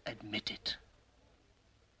not admit it.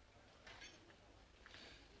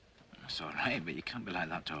 That's all right, but you can't be like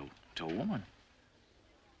that to a woman.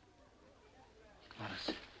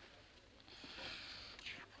 Morris,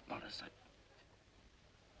 Morris,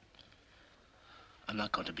 I'm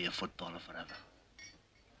not going to be a footballer forever.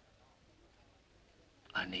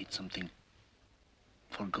 I need something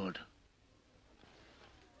for good.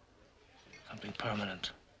 Something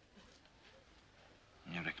permanent.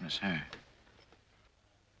 You reckon it's her?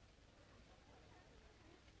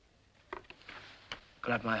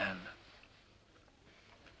 Grab my hand.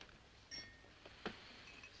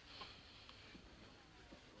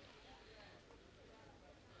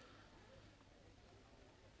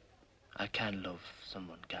 I can love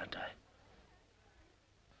someone, can't I?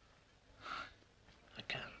 I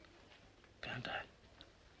can, can't I?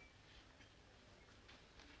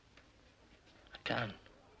 I can.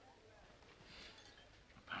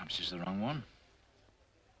 Perhaps she's the wrong one.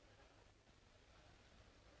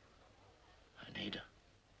 I need her.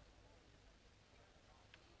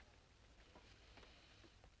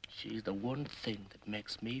 She's the one thing that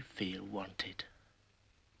makes me feel wanted.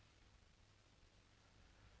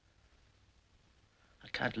 I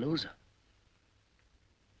can't lose her.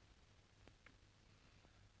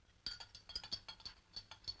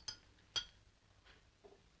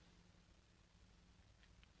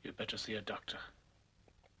 You'd better see a doctor.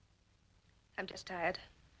 I'm just tired.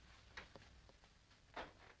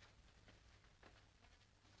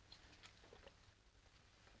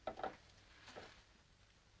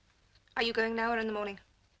 Are you going now or in the morning?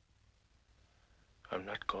 I'm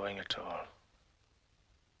not going at all.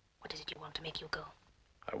 What is it you want to make you go?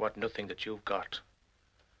 I want nothing that you've got.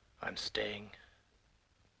 I'm staying.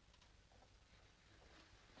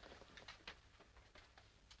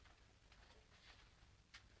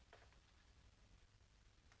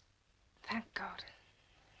 Thank God.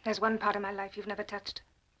 There's one part of my life you've never touched.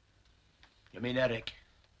 You mean Eric?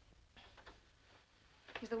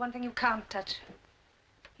 He's the one thing you can't touch.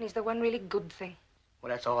 And he's the one really good thing.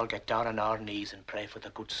 Well, let's all get down on our knees and pray for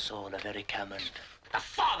the good soul of Eric Hammond, the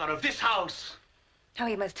father of this house. How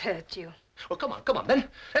he must hurt you. Well, come on, then.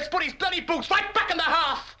 Let's put his bloody boots right back in the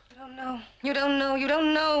hearth. You don't know. You don't know. You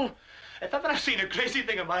don't know. If ever I've seen a crazy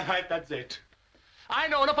thing in my life, that's it. I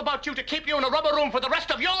know enough about you to keep you in a rubber room for the rest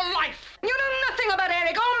of your life. You know nothing about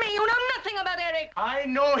Eric. Oh, me. You know nothing about Eric. I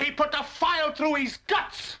know he put the file through his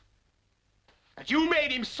guts. That you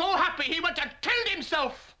made him so happy he went and killed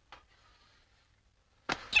himself.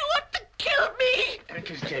 You want to kill me?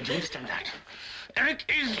 Eric is dead. You understand that? Eric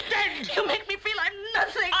is dead. You make me feel I'm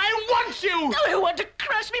nothing. I want you. No, you want to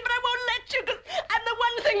crush me, but I won't let you, 'cause I'm the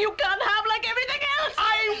one thing you can't have like everything else.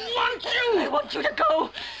 I want you. I want you to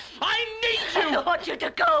go. I need you. I want you to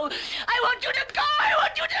go. I want you to go. I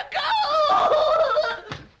want you to go.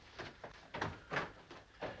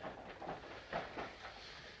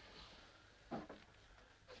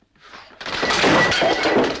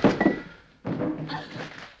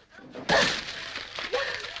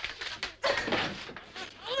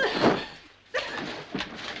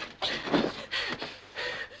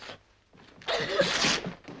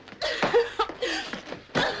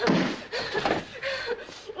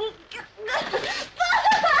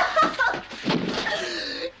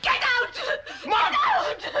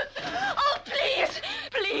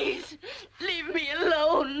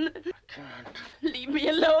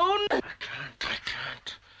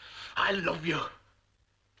 I love you.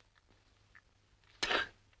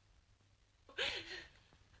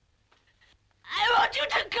 I want you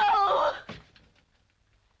to go.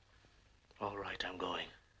 All right, I'm going.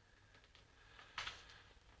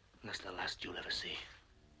 And that's the last you'll ever see.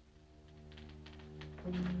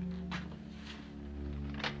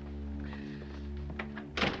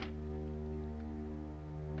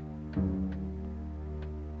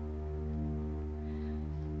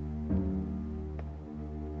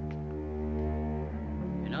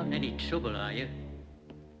 You're not in any trouble, are you?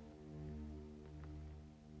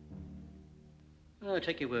 Oh,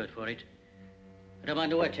 take your word for it. I don't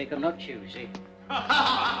mind who I take, I'm not choosy. But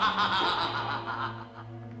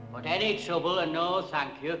any trouble and no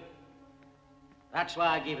thank you. That's why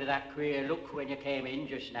I give you that queer look when you came in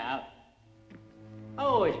just now. I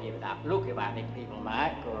always give you that look if I think people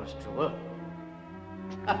might cause trouble.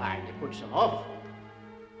 I find it puts them off.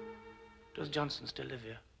 Does Johnson still live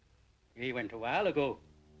here? He went a while ago.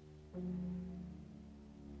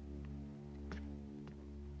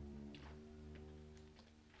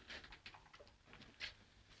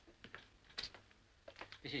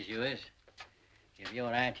 This is yours. Give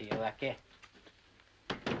your hand to you, Wacky.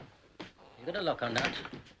 You got a lock on that.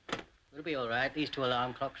 It'll be all right. These two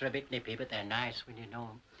alarm clocks are a bit nippy, but they're nice when you know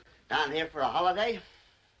them. Down here for a holiday?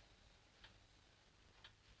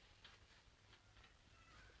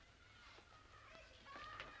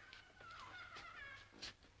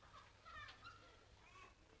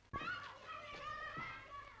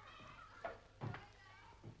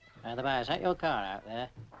 By the by, is that your car out there?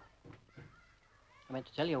 I meant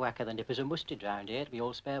to tell you, Wacker, the nippers are musted round here to be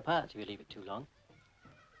all spare parts if you leave it too long.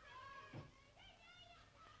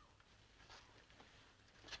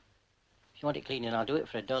 If you want it cleaning, I'll do it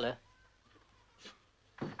for $1.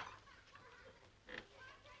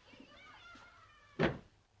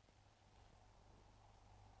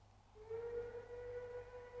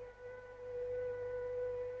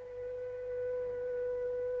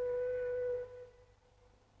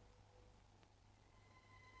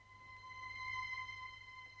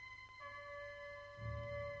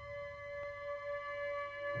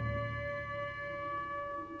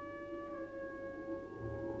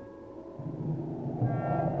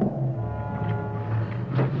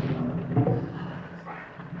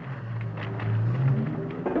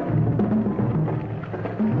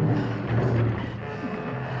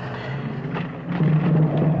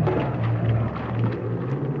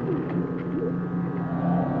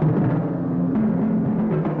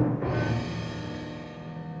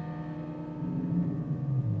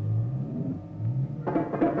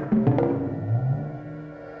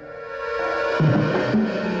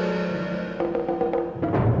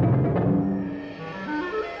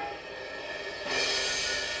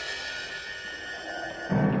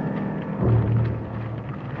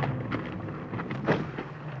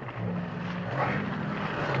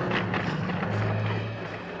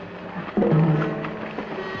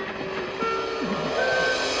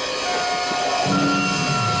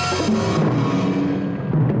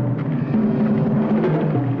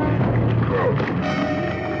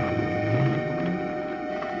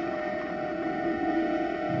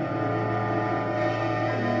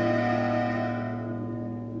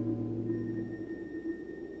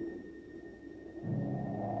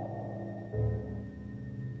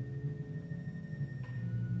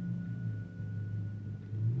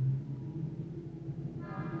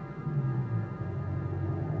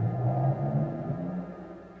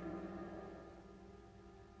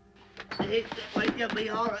 Wait, you'll be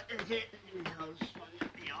all right, is it? No, son, you'll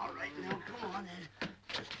be all right now. Come on, then.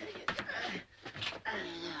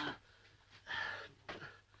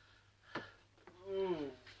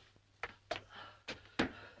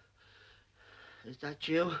 Is that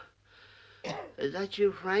you? Is that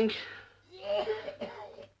you, Frank?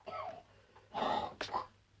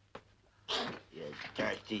 You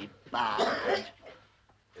dirty bastard.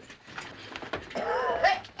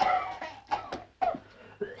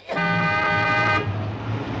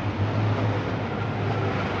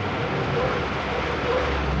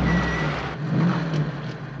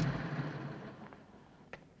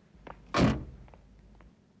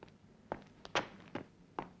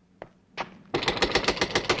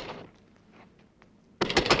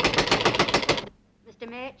 Mr.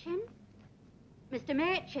 Machin? Mr.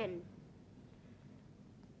 Machin?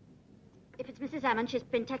 If it's Mrs. Hammond, she's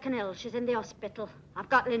been taken ill. She's in the hospital. I've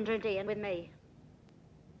got Linda and Ian with me.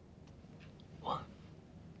 What?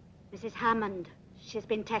 Mrs. Hammond. She's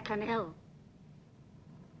been taken ill.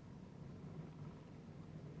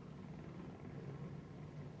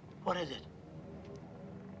 What is it?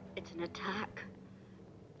 It's an attack.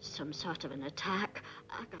 Some sort of an attack.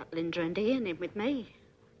 I got Linda and Ian in with me.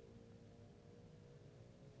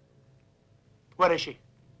 Where is she?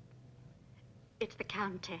 It's the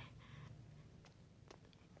county.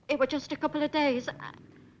 It was just a couple of days.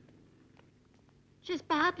 She's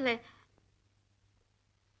badly.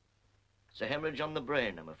 It's a hemorrhage on the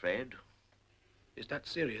brain, I'm afraid. Is that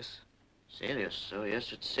serious? Serious? Oh,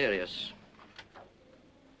 yes, it's serious.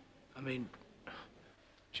 I mean,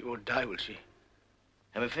 she won't die, will she?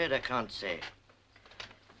 I'm afraid I can't say.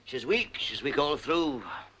 She's weak all through.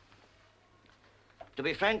 To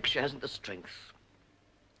be frank, she hasn't the strength.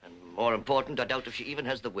 And more important, I doubt if she even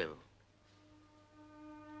has the will.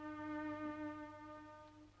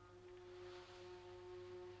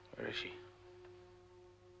 Where is she?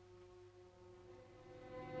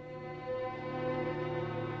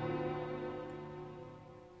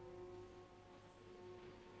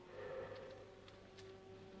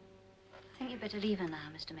 I think you'd better leave her now,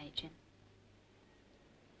 Mr. Machin.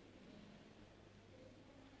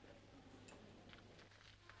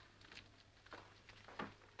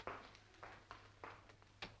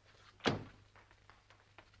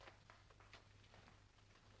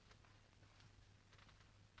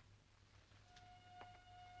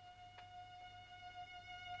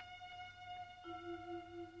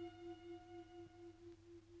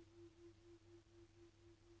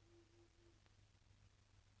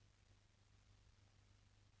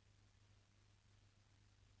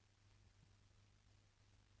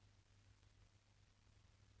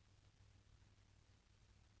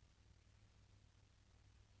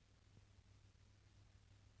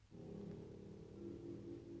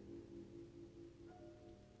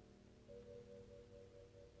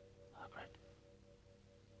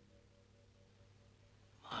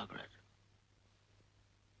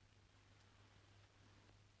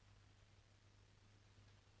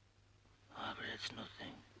 It's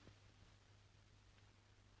nothing.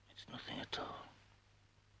 It's nothing at all.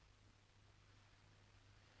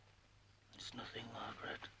 It's nothing,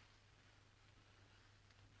 Margaret.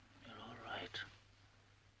 You're all right.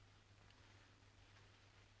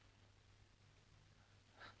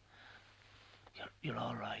 You're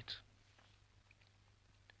all right.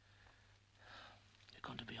 You're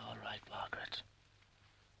going to be all right, Margaret.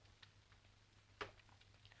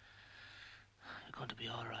 You're going to be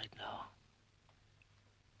all right now.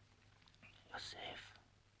 You're safe.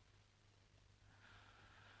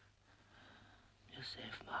 You're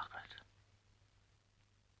safe, Margaret.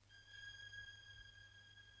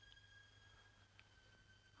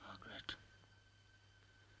 Margaret,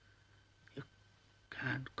 you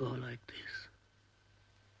can't go like this.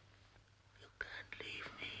 You can't leave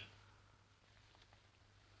me.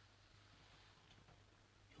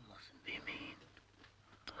 You mustn't be mean,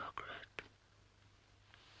 Margaret.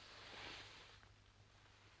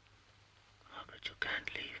 Margaret, you can't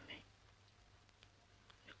leave me.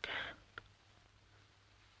 You can't.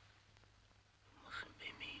 You mustn't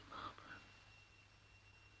be mean, Margaret.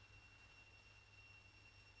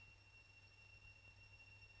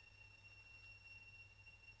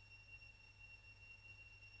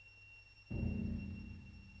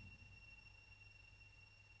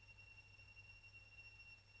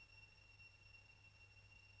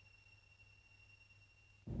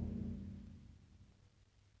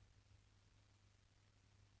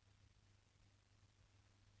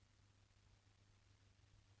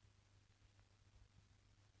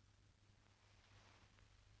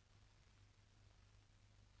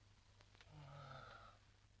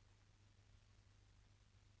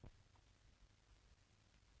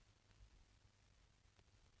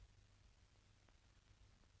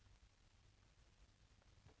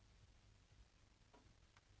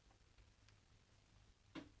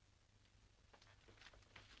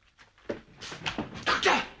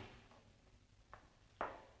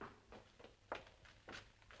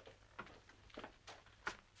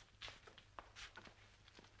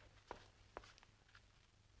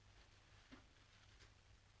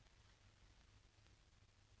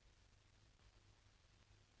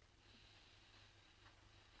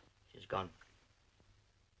 She's gone.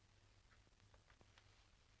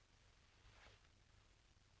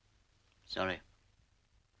 Sorry.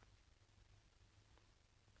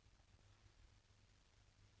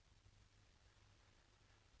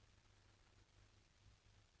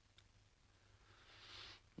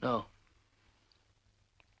 No.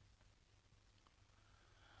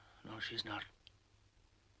 No, she's not.